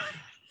will.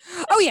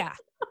 Oh, yeah.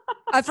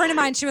 A friend of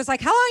mine, she was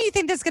like, how long do you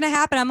think this is going to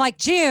happen? I'm like,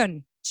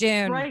 June.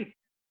 Right.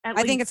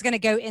 I think it's going to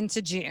go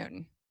into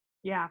June.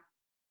 Yeah.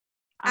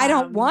 I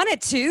don't want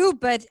it to,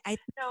 but I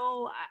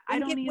don't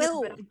think it either,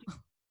 will. but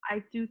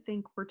I do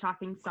think we're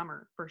talking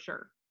summer for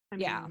sure. I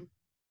mean,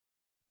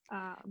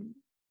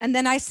 and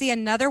then I see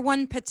another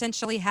one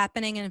potentially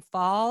happening in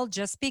fall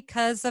just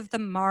because of the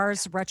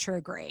Mars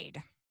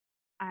retrograde.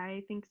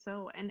 I think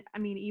so. And I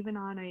mean, even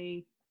on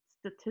a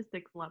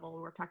statistics level,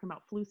 we're talking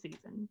about flu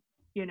season,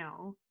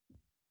 and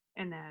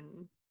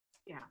then,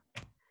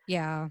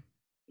 Yeah.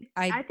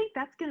 I think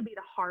that's going to be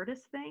the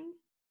hardest thing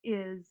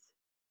is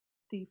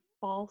the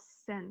false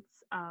sense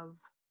of,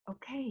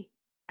 okay,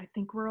 I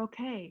think we're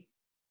okay.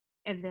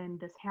 And then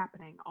this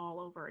happening all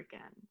over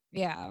again.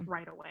 Yeah.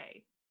 Right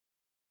away.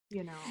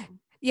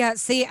 Yeah.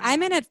 See,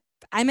 I'm in it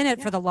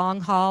for the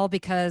long haul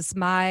because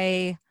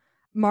my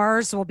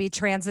Mars will be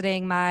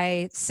transiting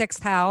my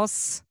 6th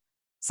house.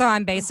 So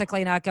I'm Oh,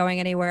 basically not going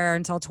anywhere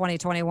until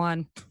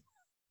 2021.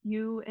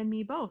 you and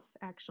me both,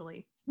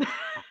 actually.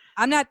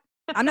 I'm not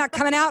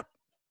coming out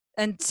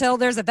until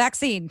there's a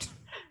vaccine.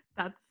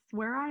 That's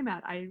where I'm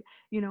at. I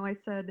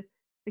said,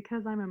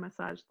 because I'm a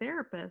massage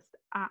therapist,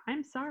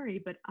 I'm sorry,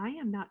 but I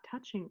am not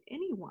touching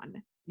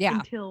anyone Yeah.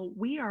 until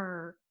we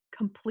are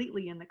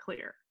completely in the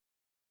clear.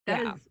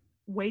 That Yeah. is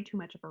way too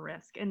much of a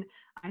risk. And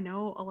I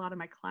know a lot of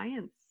my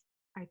clients,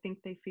 I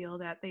think they feel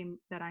that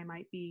I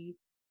might be,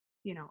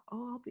 oh,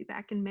 I'll be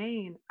back in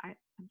May. And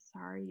I'm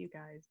sorry, you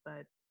guys,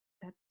 but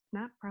that's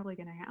not probably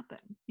going to happen.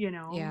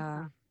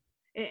 Yeah.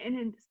 And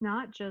it's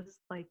not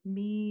just like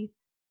me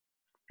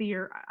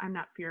I'm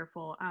not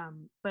fearful,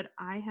 but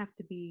I have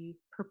to be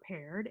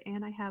prepared,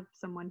 and I have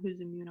someone who's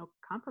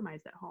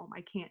immunocompromised at home.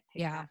 I can't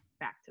take Yeah. that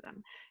back to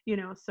them.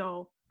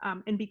 So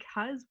and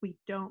because we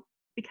don't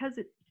because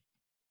it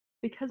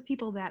because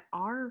people that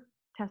are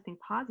testing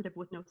positive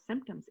with no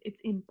symptoms, it's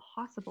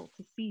impossible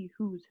to see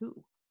who's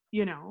who,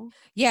 you know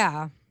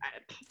Yeah.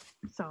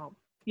 so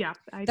yeah,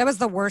 That was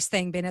the worst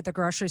thing being at the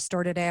grocery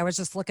store today. I was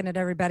just looking at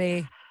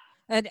everybody.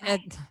 And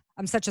right.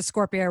 I'm such a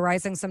Scorpio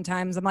rising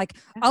sometimes. I'm like,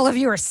 Yeah. all of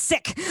you are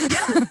sick.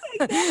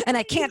 Yes, And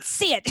I exactly. can't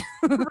see it.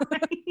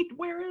 Right,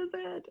 where is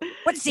it?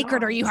 What No,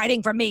 secret are you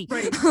hiding from me?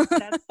 right,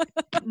 that's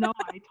no,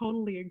 I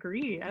totally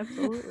agree,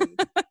 absolutely.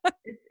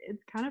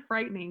 It's kind of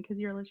frightening because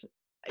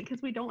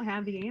because we don't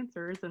have the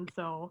answers, and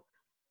so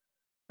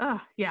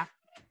yeah.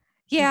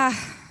 Yeah.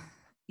 Anyways,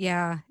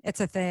 Yeah. It's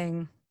a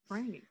thing.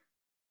 right.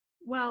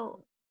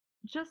 Well,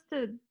 just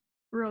to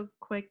real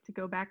quick to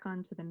go back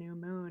onto the new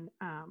moon,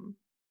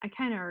 I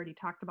kind of already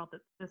talked about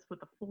this with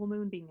the full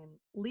moon being in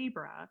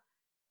Libra,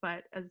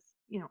 but as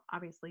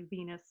obviously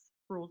Venus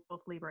rules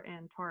both Libra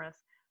and Taurus.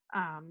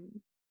 Um,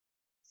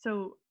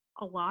 so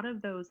a lot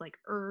of those like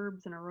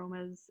herbs and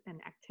aromas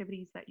and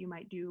activities that you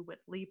might do with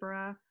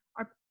Libra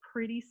are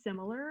pretty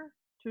similar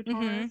to Mm-hmm.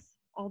 Taurus,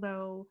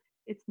 although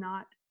it's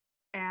not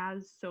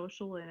as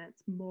social and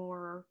it's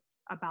more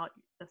about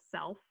the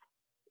self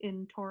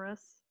in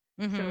Taurus.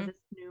 So Mm-hmm. this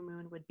new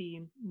moon would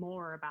be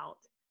more about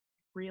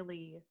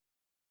really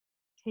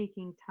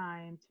taking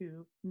time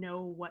to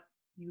know what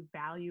you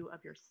value of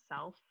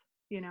yourself,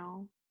 you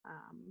know,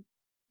 um,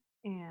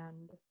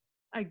 and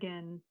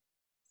again,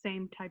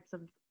 same types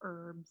of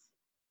herbs,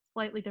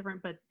 slightly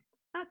different, but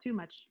not too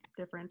much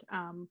different.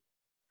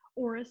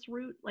 Orris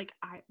root, like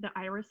the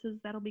irises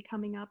that'll be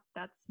coming up,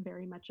 that's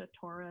very much a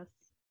Taurus,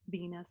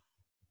 Venus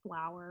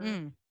flower.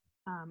 Mm.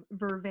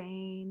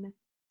 Vervain,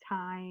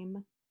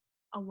 thyme,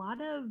 a lot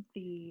of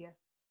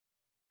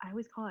I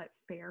always call it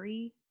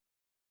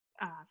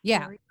Yeah.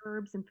 fairy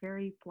herbs and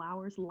fairy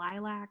flowers,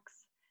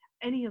 lilacs,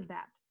 any of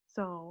that.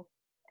 So,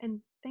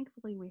 and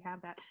thankfully we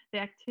have that. The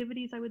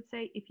activities, I would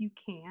say, if you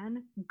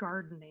can,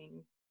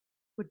 gardening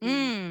would be,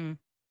 Mm.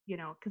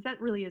 because that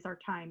really is our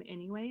time,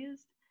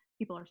 anyways.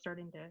 People are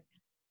starting to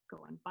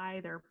go and buy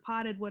their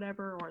potted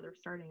whatever, or they're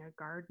starting a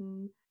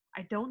garden.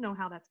 I don't know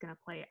how that's going to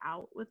play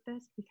out with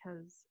this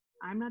because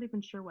I'm not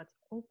even sure what's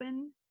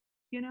open,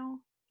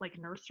 like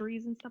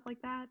nurseries and stuff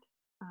like that.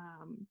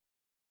 Um,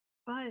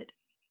 but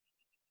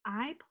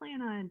I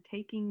plan on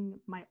taking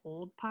my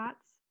old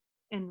pots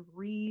and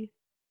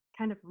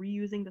kind of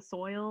reusing the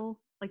soil.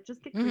 Like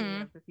just get Mm-hmm.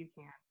 creative if you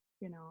can,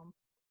 you know.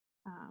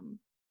 Um,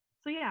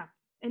 so yeah,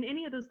 and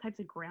any of those types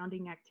of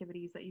grounding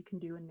activities that you can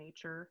do in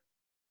nature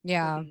will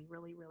Yeah. be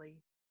really, really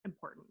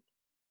important.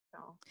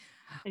 So,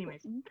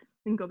 anyways, we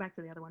can go back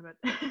to the other one, but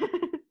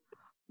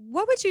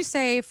What would you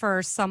say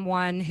for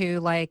someone who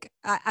like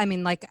I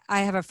mean like I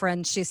have a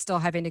friend, she's still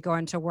having to go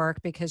into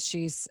work because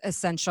she's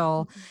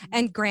essential, Mhm.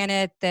 and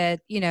granted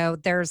that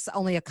there's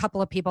only a couple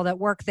of people that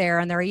work there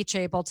and they're each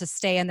able to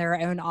stay in their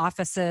own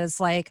offices,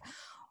 like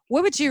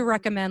what would you Right.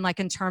 recommend like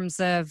in terms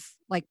of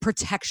like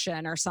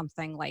protection or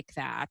something like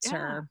that? Yeah,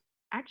 Or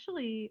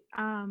actually,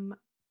 and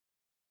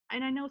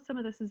I know some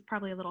of this is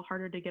probably a little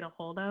harder to get a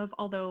hold of,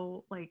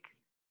 although like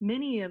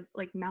many of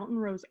like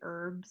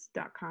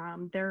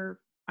mountainroseherbs.com, they're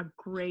a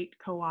great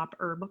co-op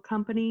herb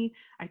company.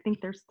 I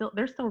think they're still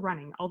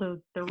running, although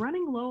they're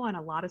running low on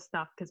a lot of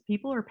stuff because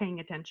people are paying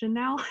attention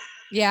now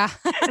yeah.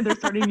 and they're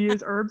starting to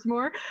use herbs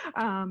more.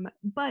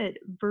 But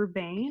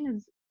vervain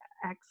is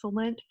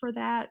excellent for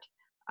that.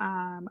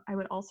 I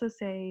would also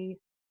say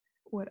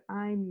what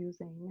I'm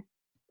using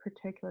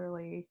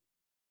particularly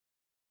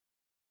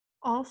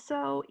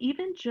also,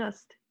 even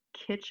just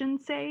kitchen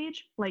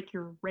sage, like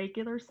your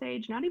regular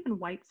sage, not even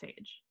white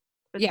sage,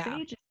 but Yeah.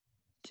 sage is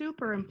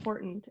super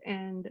important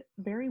and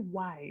very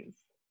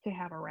wise to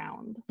have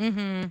around.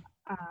 Mhm.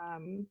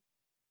 Um,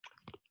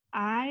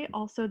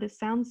 this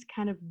sounds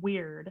kind of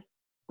weird,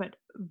 but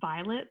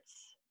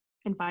violets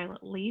and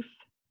violet leaf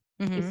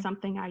is Mhm.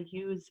 something I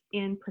use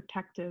in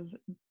protective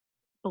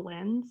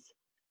blends.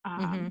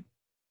 Mhm. Um,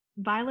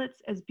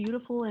 Violets, as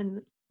beautiful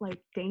and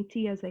like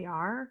dainty as they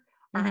are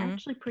Mhm.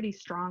 actually pretty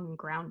strong and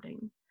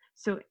grounding.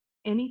 So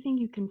anything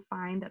you can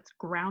find that's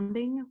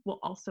grounding will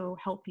also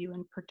help you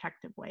in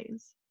protective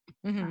ways.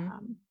 Mhm.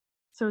 Um,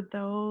 so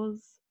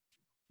those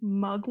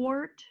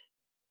mugwort.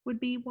 would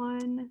be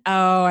one.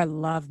 Oh, I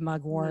love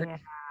mugwort. Yeah.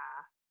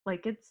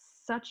 Like it's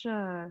such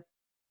a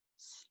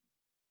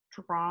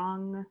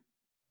strong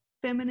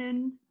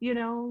feminine,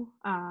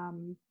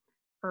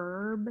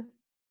 herb,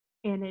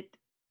 and it,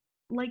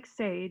 like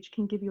sage,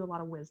 can give you a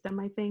lot of wisdom,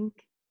 I think.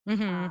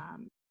 Mm-hmm.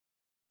 Um,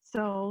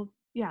 so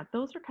yeah,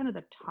 those are kind of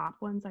the top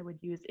ones I would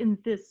use in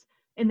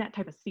that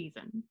type of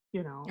season.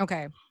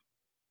 Okay.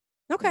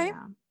 But Okay.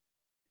 yeah.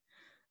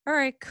 All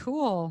right,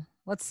 cool.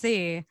 Let's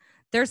see.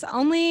 There's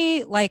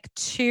only like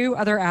two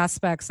other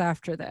aspects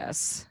after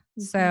this.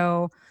 Mm-hmm.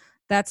 So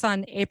that's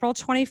on April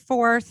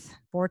 24th,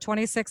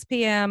 4:26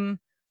 p.m.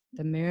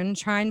 The moon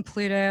trine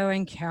Pluto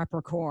in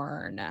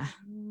Capricorn.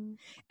 Mm-hmm.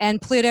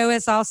 And Pluto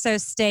is also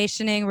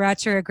stationing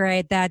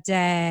retrograde that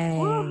day.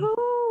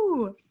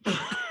 Woohoo!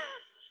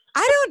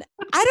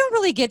 I don't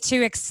really get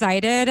too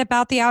excited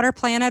about the outer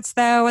planets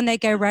though when they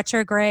go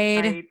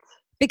retrograde Right. I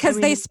because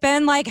they mean,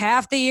 spend like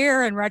half the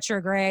year in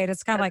retrograde.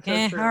 It's kind of that's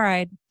like, so all true.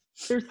 right.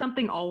 There's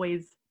something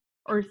always,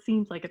 or it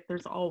seems like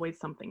there's always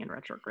something in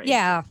retrograde.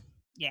 Yeah. Well,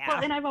 Yeah.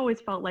 and I've always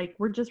felt like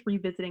we're just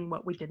revisiting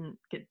what we didn't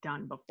get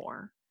done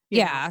before.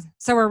 Yeah.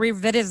 So we're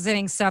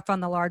revisiting stuff on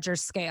the larger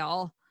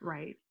scale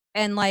Right.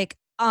 and like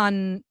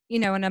on,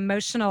 an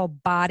emotional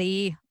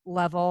body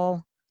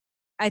level.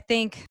 I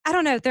think, I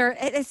don't know,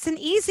 it's an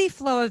easy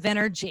flow of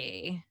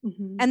energy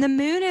Mm-hmm. and the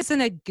moon is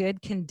in a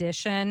good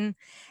condition.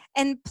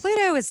 And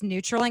Pluto is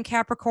neutral in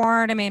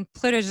Capricorn. I mean,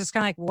 Pluto's just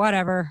kind of like,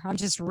 whatever. Right. I'm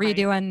just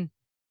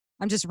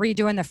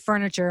redoing the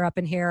furniture up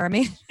in here. I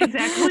mean,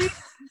 Exactly.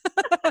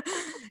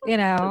 you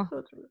know, That's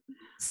so true.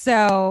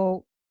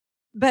 so,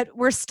 but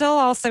we're still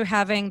also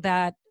having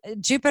that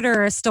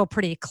Jupiter is still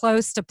pretty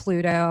close to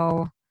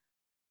Pluto.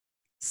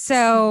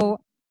 So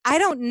I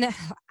don't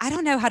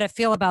know how to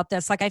feel about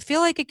this. Like, I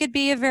feel like it could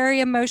be a very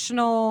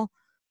emotional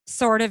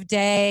sort of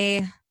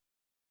day,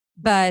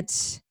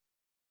 but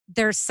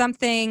there's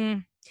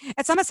something,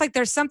 it's almost like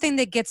there's something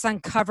that gets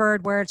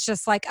uncovered where it's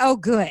just like, oh,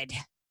 good.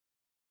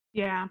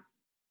 Yeah,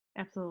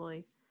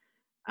 absolutely.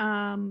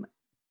 Um,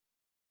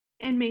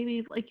 and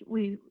maybe like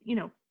we,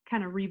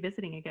 kind of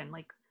revisiting again,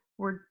 like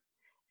we're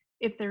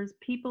if there's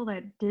people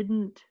that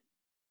didn't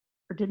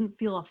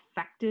feel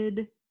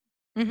affected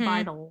by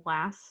Mm-hmm. the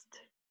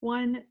last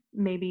one,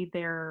 maybe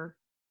they're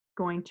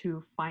going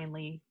to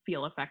finally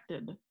feel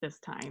affected this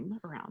time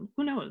around.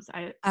 Who knows?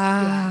 Yeah,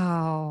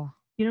 Oh,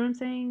 you know what I'm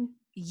saying?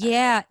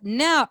 yeah.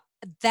 No,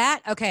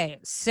 okay.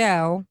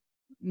 So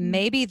Mm,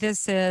 maybe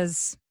this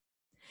is,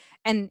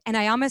 and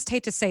I almost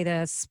hate to say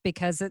this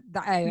because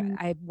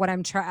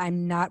mm,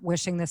 I'm not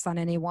wishing this on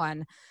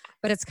anyone,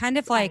 but it's kind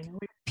of I like know.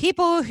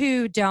 people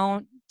who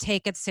don't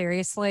take it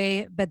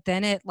seriously, but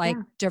then it like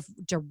Yeah,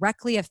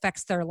 directly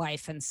affects their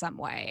life in some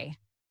way.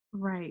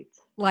 right.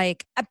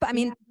 Like, I Yeah,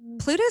 mean,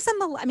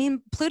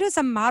 Pluto's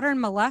a modern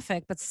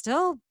malefic, but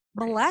still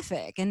right.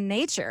 malefic in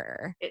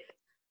nature. It,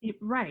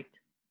 right.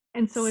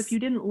 And so if you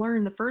didn't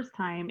learn the first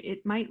time,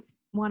 it might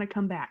want to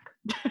come back.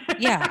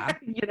 Yeah,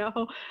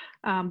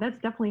 That's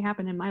definitely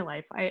happened in my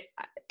life.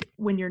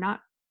 When you're not,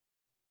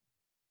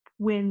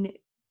 when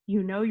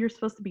you're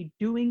supposed to be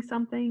doing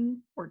something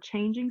or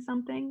changing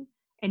something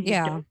and you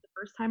yeah, don't the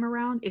first time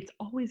around, it's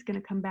always going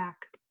to come back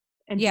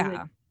and do it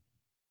yeah,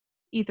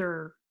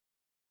 either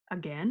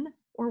again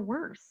or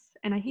worse.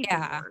 And I hate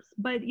saying yeah, worse,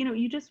 but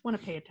you just want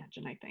to pay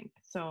attention, I think.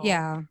 So,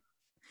 yeah.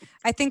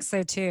 I think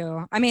so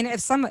too. I mean, if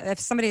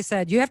somebody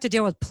said you have to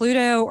deal with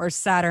Pluto or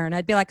Saturn,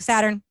 I'd be like,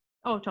 Saturn.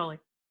 oh, totally.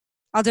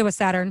 I'll deal with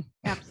Saturn.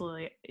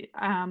 Absolutely.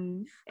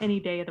 Any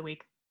day of the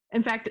week.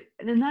 In fact,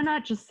 and I'm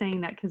not just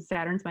saying that because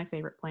Saturn's my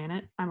favorite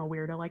planet. I'm a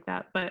weirdo like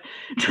that, but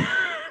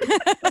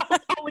I'll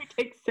probably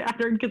take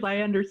Saturn because I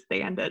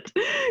understand it,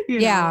 you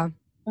know. Yeah.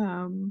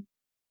 Um,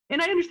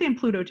 and I understand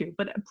Pluto too,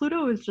 but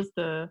Pluto is just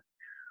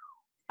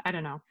I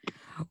don't know,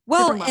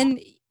 Well, different level. and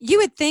you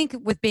would think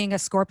with being a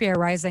Scorpio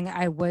rising,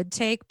 I would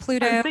take I was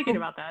Pluto. thinking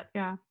about that.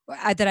 Yeah.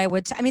 That I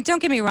would. I mean,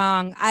 don't get me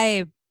wrong.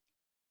 I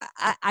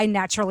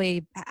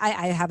naturally,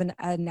 I have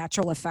a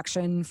natural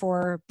affection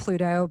for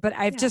Pluto, but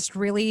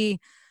Yeah.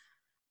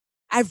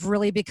 I've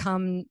really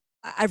become,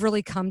 I've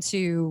really come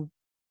to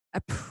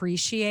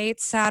appreciate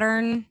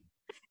Saturn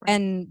Right.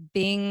 and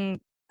being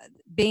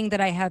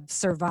that I have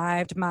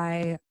survived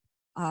my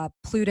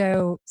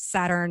Pluto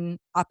Saturn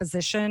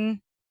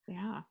opposition.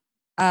 Yeah.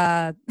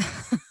 Uh,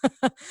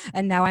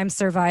 and now I'm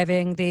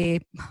surviving the,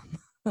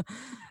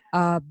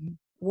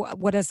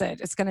 what is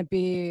it? It's going to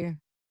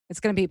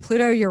be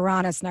Pluto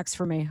Uranus next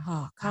for me.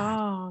 Oh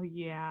God. Oh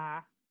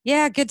yeah.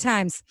 Yeah. Good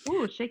times.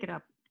 Ooh, shake it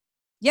up.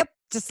 Yep.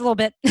 Just a little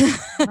bit.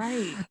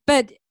 Right.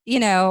 But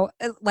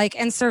like,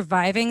 and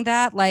surviving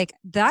that, like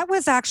that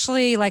was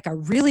actually like a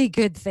really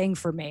good thing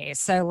for me.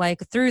 So like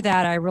through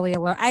that, I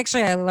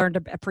learned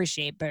to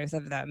appreciate both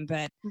of them,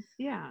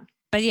 Yeah.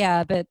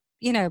 but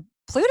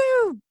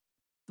Pluto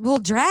will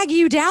drag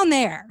you down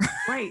there.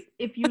 Right.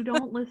 If you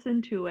don't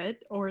listen to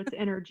it or its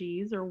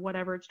energies or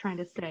whatever it's trying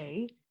to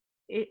say,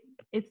 it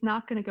it's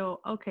not going to go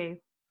okay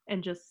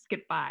and just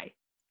skip by. It's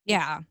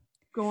Yeah. I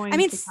going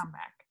mean, to come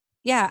back.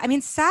 yeah. I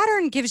mean,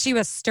 Saturn gives you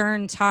a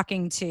stern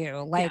talking to, Yeah.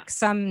 like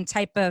some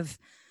type of,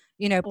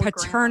 Old grandma.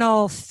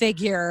 paternal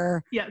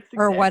figure Yes,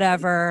 or exactly.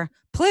 whatever.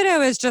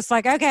 Pluto is just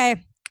like,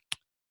 okay,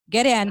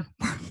 get in.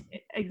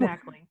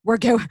 Exactly. We're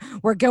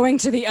going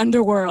to the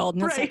underworld.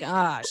 And Right. it's like,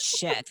 ah,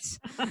 shit.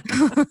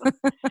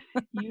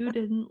 You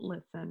didn't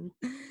listen.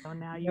 So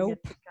now you Nope.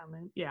 get to come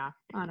in. Yeah,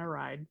 on a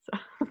ride.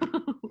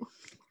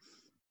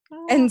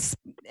 So.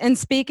 And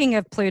speaking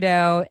of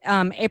Pluto,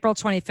 April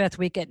 25th,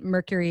 we get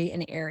Mercury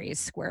in Aries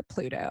square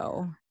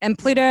Pluto. And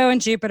Pluto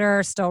and Jupiter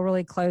are still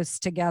really close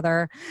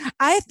together.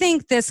 I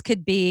think this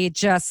could be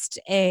just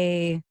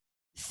a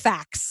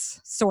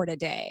facts sort of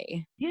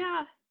day.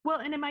 Yeah. Well,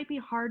 and it might be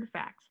hard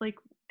facts. Like,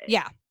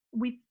 yeah,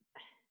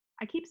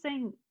 I keep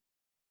saying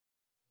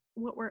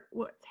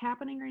what's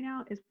happening right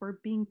now is we're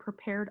being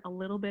prepared a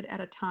little bit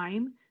at a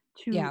time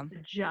to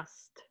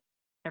adjust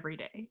every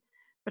day.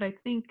 But I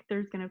think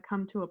there's going to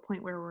come to a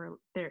point where we're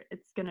there.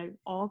 It's going to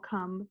all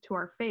come to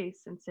our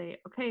face and say,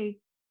 okay,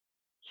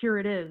 here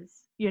it is,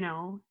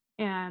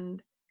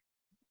 and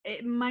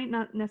it might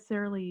not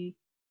necessarily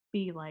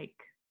be like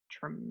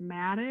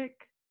traumatic,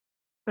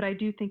 but I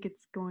do think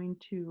it's going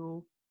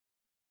to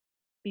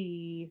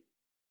be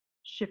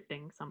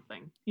shifting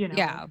something,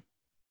 Yeah.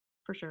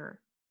 For sure.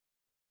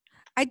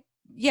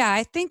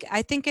 I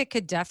think it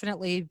could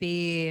definitely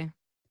be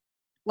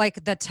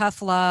like the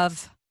tough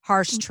love,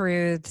 harsh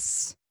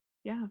truths.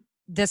 Yeah.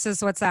 This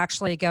is what's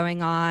actually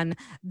going on.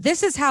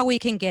 This is how we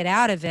can get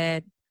out of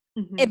it.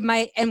 Mm-hmm. It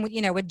might, and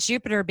with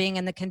Jupiter being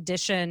in the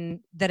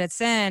condition that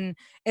it's in,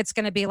 it's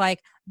going to be like,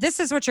 this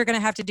is what you're going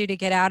to have to do to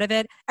get out of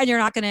it. And you're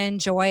not going to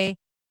enjoy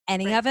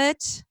any of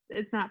it.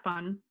 It's not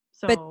fun.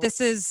 So, but this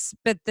is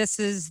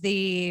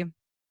the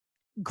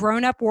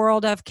grown-up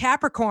world of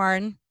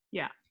Capricorn.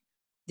 Yeah.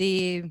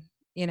 The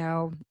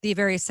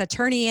very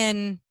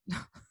Saturnian,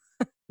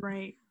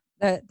 right.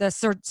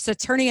 The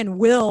Saturnian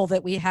will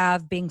that we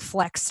have being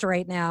flexed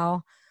right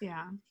now.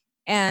 Yeah.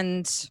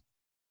 And,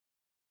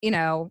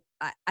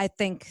 I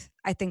think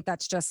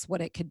that's just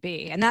what it could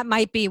be. And that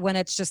might be when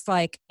it's just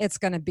like, it's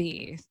going to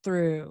be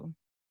through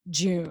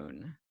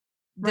June.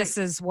 Right. This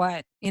is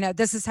what,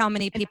 this is how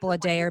many people a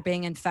day are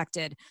being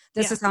infected.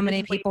 This is how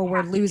many people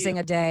we're losing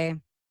a day.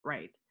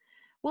 Right.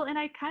 Well, and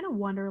I kind of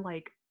wonder,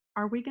 like,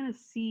 are we going to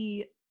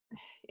see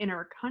in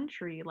our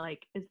country,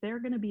 like, is there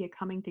going to be a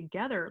coming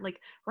together? Like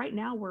right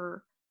now we're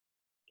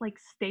like,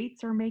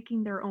 states are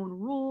making their own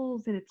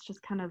rules and it's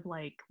just kind of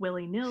like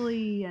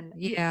willy-nilly. And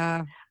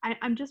yeah,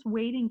 I'm just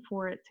waiting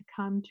for it to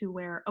come to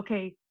where,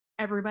 okay,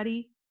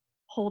 everybody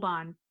hold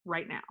on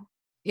right now.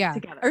 Yeah.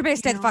 Together. Everybody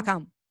stay the fuck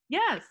home.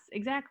 Yes,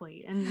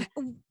 exactly. And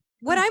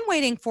what I'm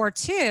waiting for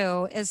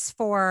too is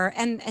for,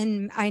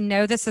 and I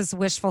know this is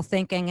wishful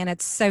thinking and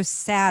it's so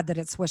sad that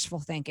it's wishful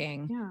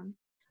thinking. Yeah.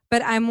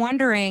 But I'm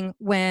wondering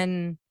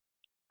when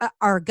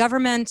our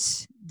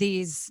government,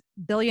 these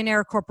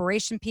billionaire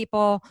corporation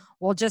people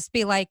will just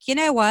be like, you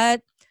know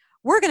what?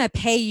 We're going to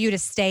pay you to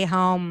stay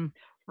home.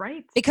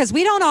 Right. Because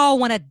we don't all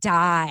want to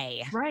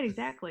die. Right,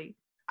 exactly.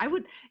 I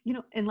would,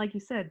 and like you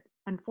said,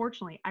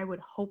 unfortunately, I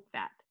would hope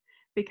that,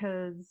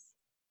 because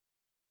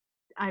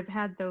I've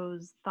had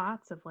those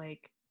thoughts of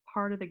like,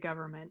 part of the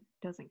government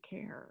doesn't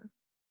care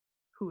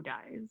who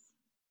dies,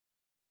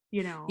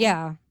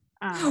 Yeah.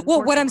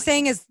 Well, what I'm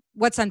saying is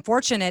what's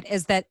unfortunate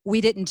is that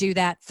we didn't do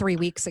that 3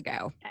 weeks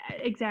ago.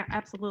 Exactly.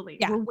 Absolutely.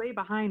 Yeah. We're way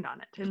behind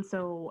on it. And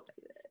so,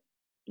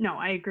 no,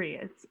 I agree.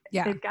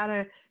 They've got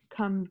to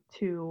come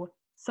to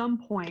some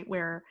point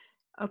where,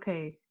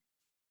 okay,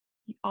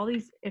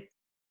 if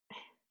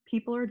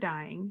people are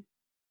dying,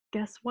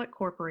 guess what,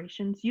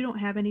 corporations, you don't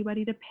have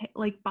anybody to pay,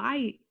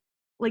 buy,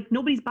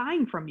 nobody's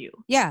buying from you.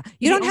 Yeah.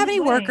 You don't have any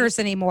workers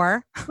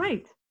anymore.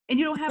 Right. And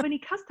you don't have any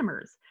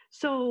customers.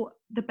 So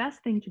the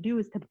best thing to do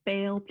is to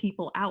bail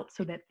people out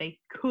so that they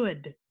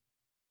could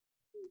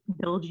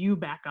build you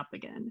back up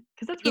again.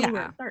 Because that's really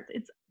where it starts.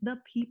 It's the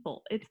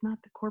people. It's not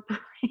the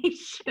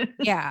corporation.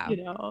 Yeah.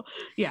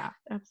 Yeah,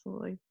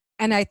 absolutely.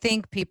 And I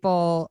think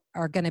people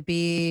are going to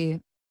be,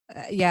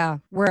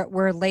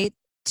 we're late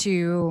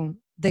to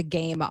the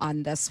game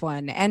on this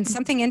one. And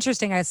something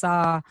interesting I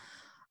saw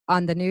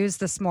on the news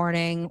this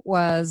morning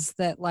was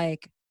that,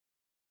 like,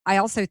 I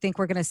also think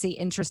we're going to see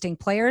interesting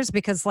players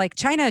because, like,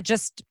 China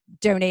just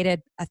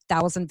donated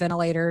 1,000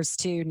 ventilators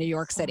to New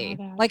York City.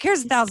 Like, here's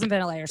 1,000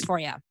 ventilators for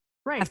you.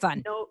 Right. Have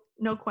fun.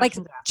 No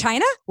questions asked. Asked.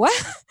 China?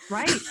 What?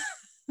 Right.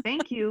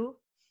 Thank you.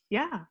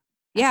 Yeah.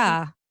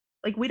 Yeah.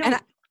 Like, we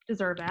don't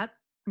deserve that.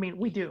 I mean,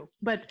 we do,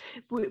 but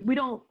we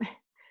don't.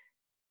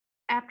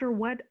 After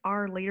what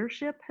our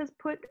leadership has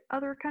put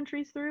other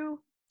countries through.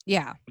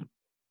 Yeah.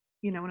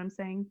 You know what I'm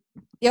saying?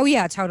 Oh,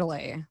 yeah,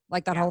 totally.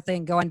 Like that whole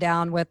thing going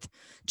down with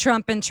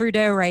Trump and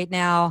Trudeau right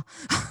now.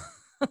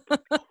 Oh my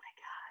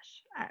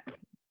gosh.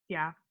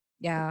 Yeah.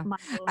 Yeah.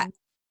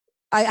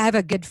 I have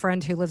a good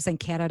friend who lives in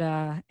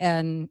Canada,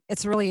 and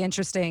it's really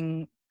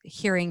interesting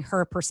hearing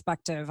her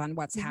perspective on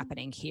what's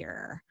happening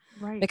here.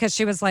 Right. Because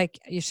she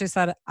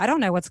said, I don't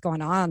know what's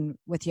going on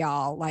with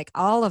y'all. Like,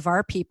 all of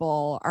our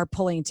people are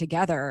pulling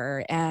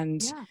together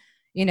and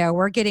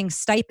we're getting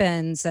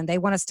stipends and they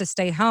want us to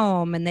stay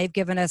home and they've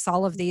given us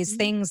all of these Mhm.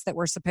 things that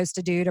we're supposed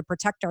to do to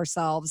protect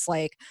ourselves.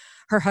 Like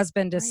her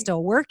husband is Right.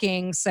 still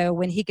working. So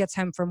when he gets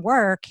home from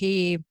work,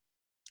 he,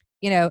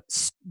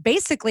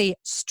 basically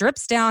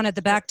strips down at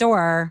the back Strips.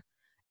 door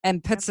and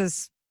Yep. puts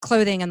his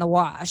clothing in the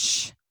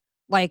wash.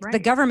 Like the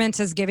Right. government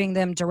is giving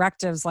them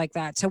directives like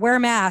that to wear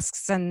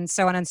masks and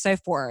so on and so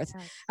forth.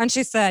 Yes. And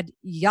she said,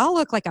 y'all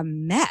look like a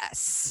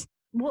mess.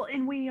 Well,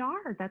 and we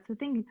are. That's the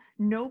thing.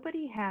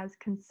 Nobody has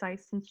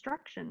concise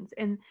instructions,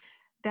 and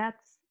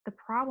that's the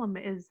problem.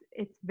 Is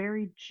it's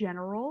very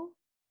general,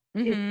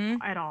 if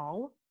Mm-hmm. at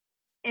all,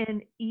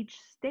 and each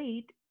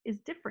state is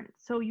different.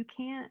 So you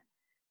can't.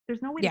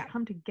 There's no way to Yeah.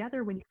 come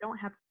together when you don't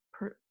have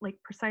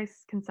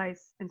precise,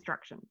 concise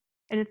instruction.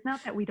 And it's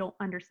not that we don't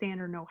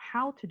understand or know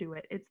how to do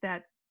it. It's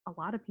that a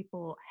lot of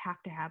people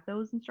have to have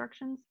those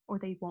instructions or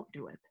they won't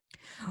do it.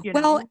 You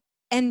Well, know.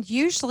 and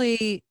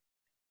usually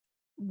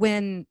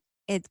when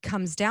it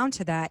comes down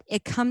to that,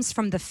 it comes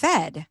from the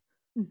Fed.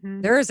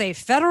 Hmm. There is a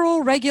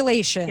federal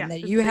regulation Yes, that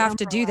it's you the have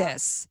to do umbrella.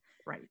 this.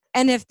 Right.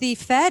 And if the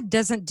Fed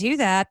doesn't do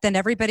that, then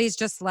everybody's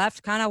just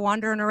left kind of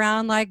wandering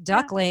around like Yeah.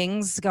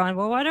 ducklings going,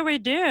 well, what do we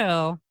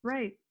do?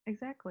 Right.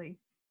 Exactly.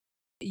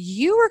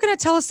 You were going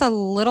to tell us a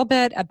little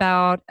bit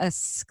about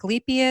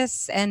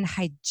Asclepius and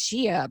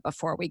Hygeia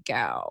before we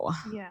go.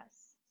 Yes.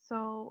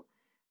 So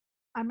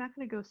I'm not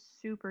going to go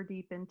super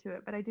deep into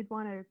it, but I did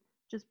want to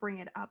just bring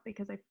it up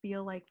because I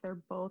feel like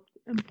they're both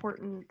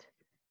important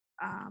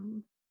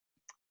um,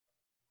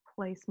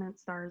 placement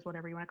stars,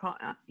 whatever you want to call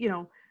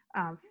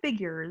it,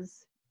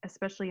 figures,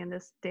 especially in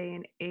this day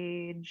and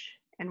age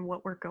and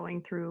what we're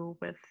going through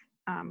with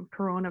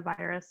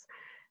coronavirus.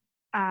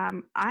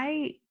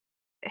 I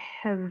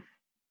have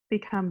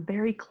become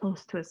very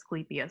close to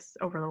Asclepius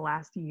over the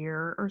last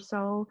year or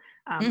so,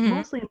 Mm-hmm.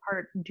 mostly in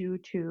part due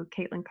to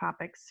Caitlin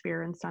Kopic's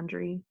Sphere and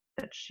Sundry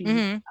that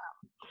Mm-hmm.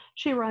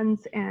 she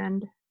runs,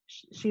 and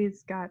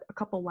she's got a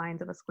couple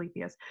lines of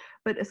Asclepius.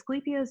 But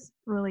Asclepius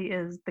really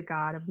is the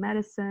god of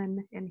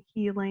medicine and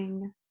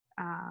healing.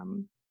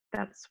 Um,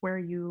 that's where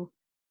you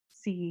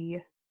see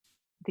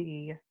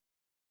the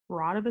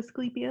rod of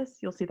Asclepius.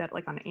 You'll see that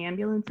like on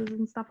ambulances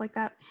and stuff like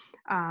that.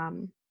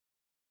 Um,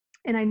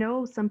 and I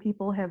know some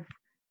people have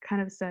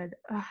kind of said,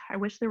 "Ugh, I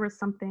wish there was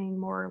something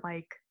more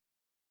like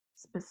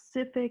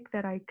specific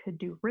that I could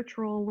do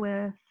ritual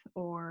with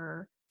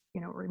or,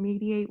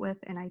 remediate with."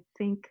 And I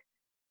think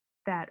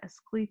that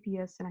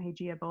Asclepius and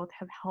Hygeia both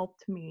have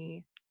helped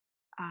me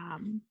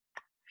um,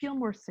 feel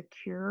more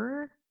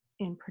secure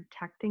in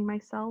protecting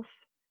myself.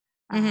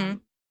 Mm-hmm.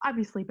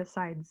 Obviously,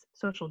 besides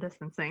social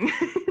distancing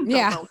and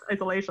self Yeah.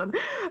 isolation,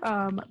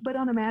 but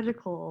on a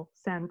magical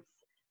sense,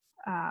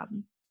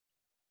 um,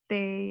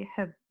 they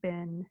have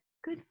been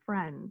good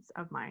friends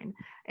of mine.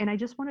 And I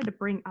just wanted to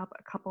bring up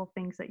a couple of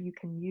things that you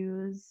can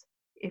use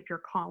if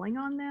you're calling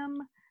on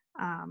them.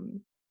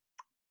 Um,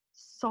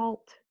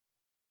 Salt,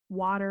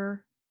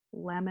 water,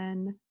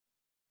 lemon,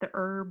 the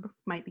herb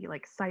might be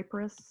like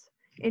cypress.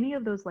 Any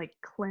of those like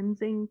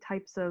cleansing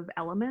types of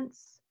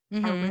elements are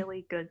Mm-hmm.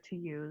 really good to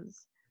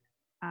use.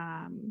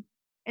 Um,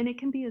 and it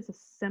can be as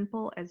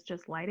simple as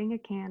just lighting a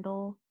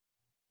candle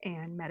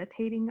and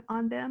meditating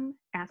on them,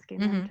 asking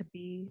them Mm-hmm. to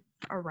be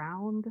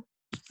around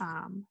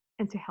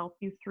and to help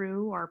you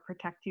through or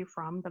protect you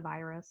from the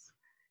virus,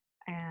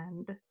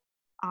 and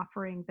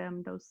offering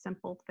them those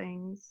simple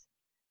things.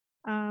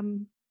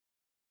 Um,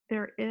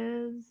 there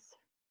is,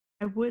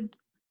 I would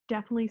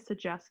definitely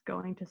suggest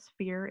going to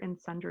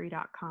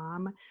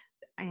sphereandsundry.com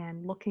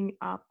and looking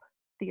up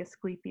the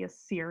Asclepius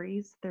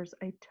series. There's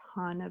a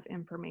ton of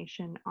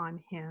information on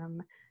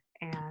him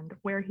and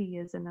where he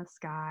is in the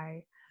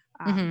sky,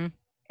 um,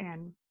 Mm-hmm.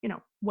 and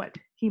what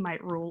he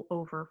might rule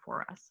over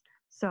for us.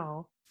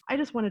 So I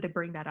just wanted to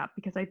bring that up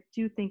because I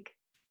do think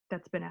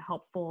that's been a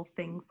helpful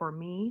thing for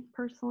me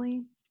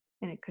personally,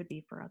 and it could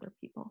be for other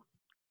people.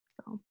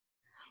 So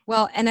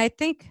Well, and I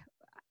think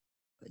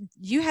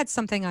you had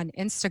something on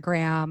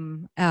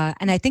Instagram,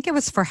 and I think it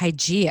was for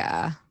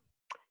Hygeia.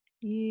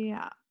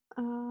 yeah.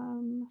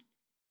 Um,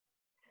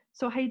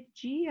 so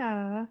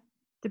Hygeia,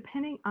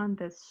 depending on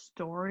the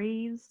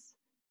stories,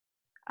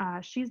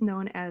 she's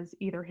known as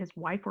either his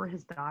wife or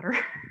his daughter,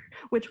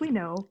 which we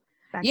know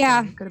back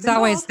Yeah, then could have it's been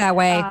always both. that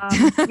way.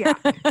 Yeah.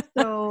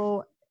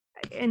 So,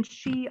 and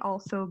she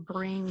also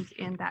brings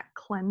in that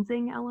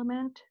cleansing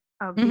element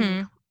of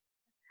being,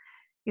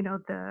 Mm-hmm.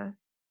 the,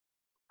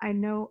 I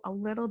know a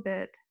little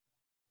bit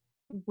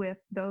with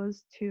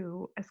those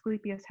two.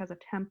 Asclepius has a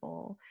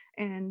temple,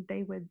 and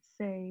they would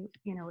say,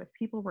 if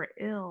people were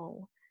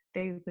ill,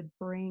 they would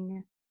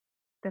bring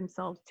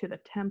themselves to the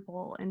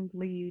temple and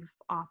leave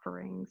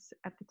offerings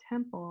at the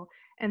temple.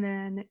 And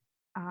then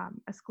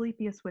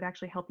Asclepius would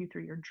actually help you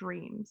through your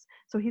dreams.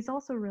 So he's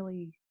also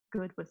really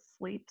good with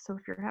sleep. So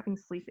if you're having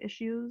sleep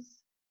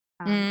issues,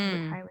 I would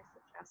Mm. highly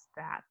suggest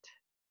that.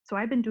 So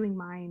I've been doing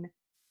mine.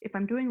 If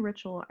I'm doing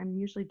ritual, I'm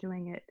usually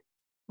doing it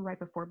right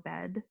before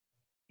bed,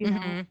 you know,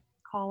 Mm-hmm.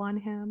 call on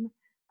him.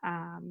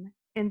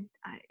 And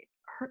I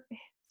heard,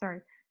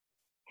 sorry,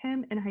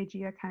 him and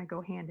Hygieia kind of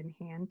go hand in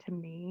hand to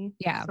me.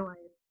 Yeah. So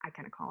I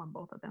kind of call them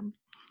both of them.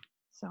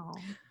 So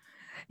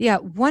yeah,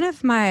 one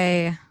of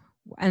my,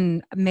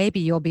 and maybe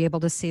you'll be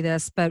able to see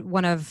this, but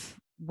one of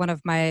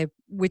my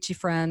witchy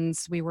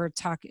friends,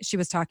 she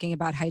was talking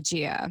about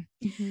Hygieia.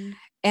 mm-hmm.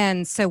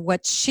 And so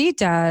what she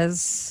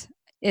does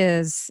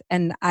is,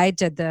 and I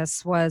did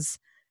this, was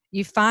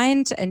you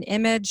find an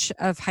image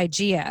of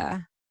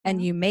Hygieia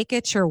and you make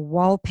it your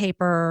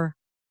wallpaper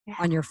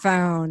on your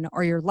phone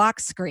or your lock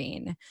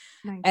screen.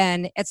 Nice.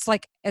 And it's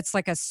like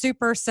a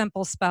super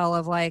simple spell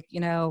of like,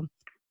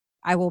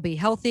 I will be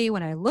healthy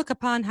when I look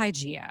upon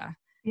Hygieia.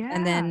 Yeah.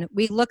 And then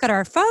we look at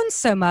our phones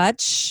so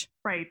much.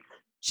 Right.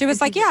 She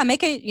was like, yeah,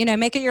 make it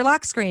your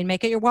lock screen,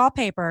 make it your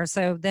wallpaper.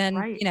 So then,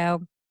 right.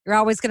 You're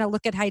always going to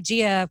look at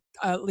Hygieia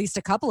at least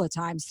a couple of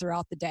times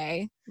throughout the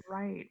day.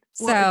 Right.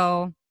 So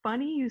well, it's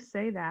funny you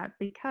say that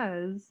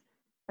because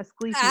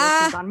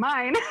Asclepius is on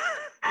mine,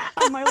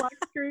 on my lock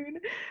screen.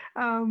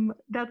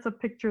 That's a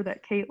picture that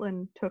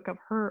Caitlin took of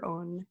her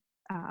own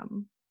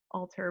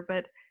altar.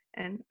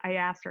 And I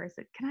asked her, I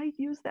said, can I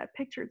use that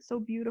picture? It's so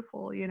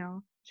beautiful,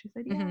 She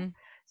said, yeah. Mm-hmm.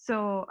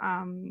 So,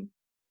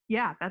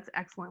 yeah, that's an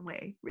excellent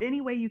way.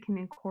 Any way you can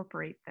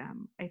incorporate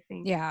them, I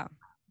think. Yeah.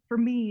 For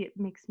me, it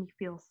makes me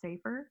feel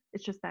safer.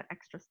 It's just that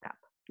extra step,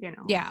 Yeah.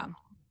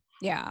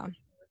 Yeah.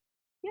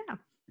 Yeah.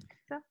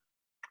 So.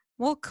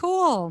 Well,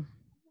 cool.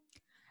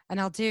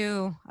 And I'll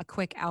do a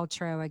quick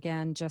outro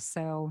again, just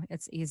so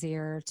it's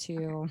easier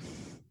to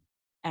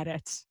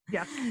edit.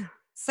 Yes.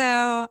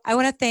 So I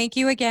want to thank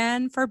you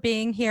again for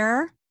being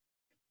here.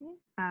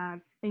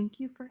 Thank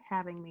you for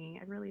having me.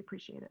 I really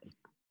appreciate it.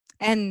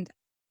 And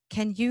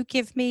can you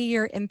give me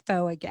your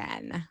info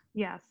again?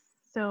 Yes.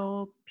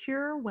 So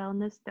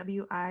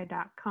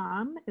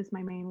purewellnesswi.com is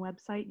my main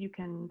website. You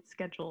can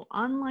schedule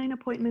online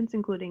appointments,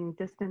 including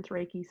distance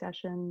Reiki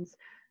sessions.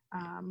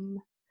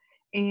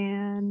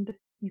 And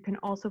you can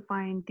also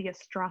find the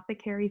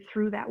Astrothecary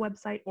through that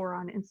website or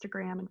on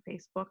Instagram and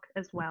Facebook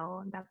as well.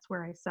 And that's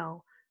where I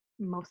sell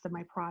most of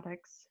my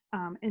products.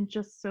 And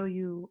just so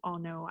you all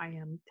know, I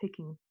am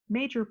taking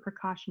major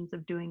precautions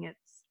of doing it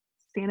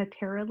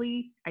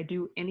sanitarily. I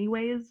do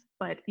anyways,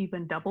 but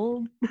even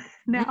double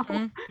now.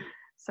 Mm-hmm.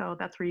 So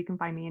that's where you can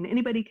find me. And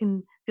anybody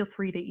can feel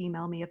free to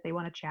email me if they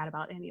want to chat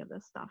about any of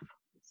this stuff.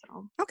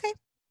 So okay.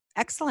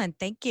 Excellent.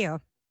 Thank you.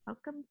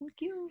 Welcome. Thank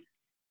you.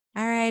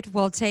 All right.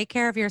 Well, take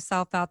care of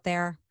yourself out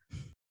there.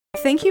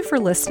 Thank you for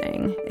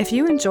listening. If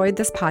you enjoyed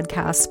this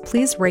podcast,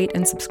 please rate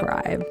and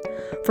subscribe.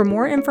 For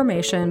more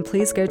information,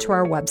 please go to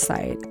our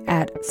website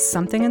at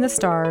somethinginthe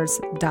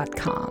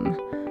stars.com.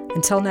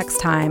 Until next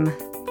time,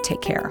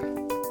 take care.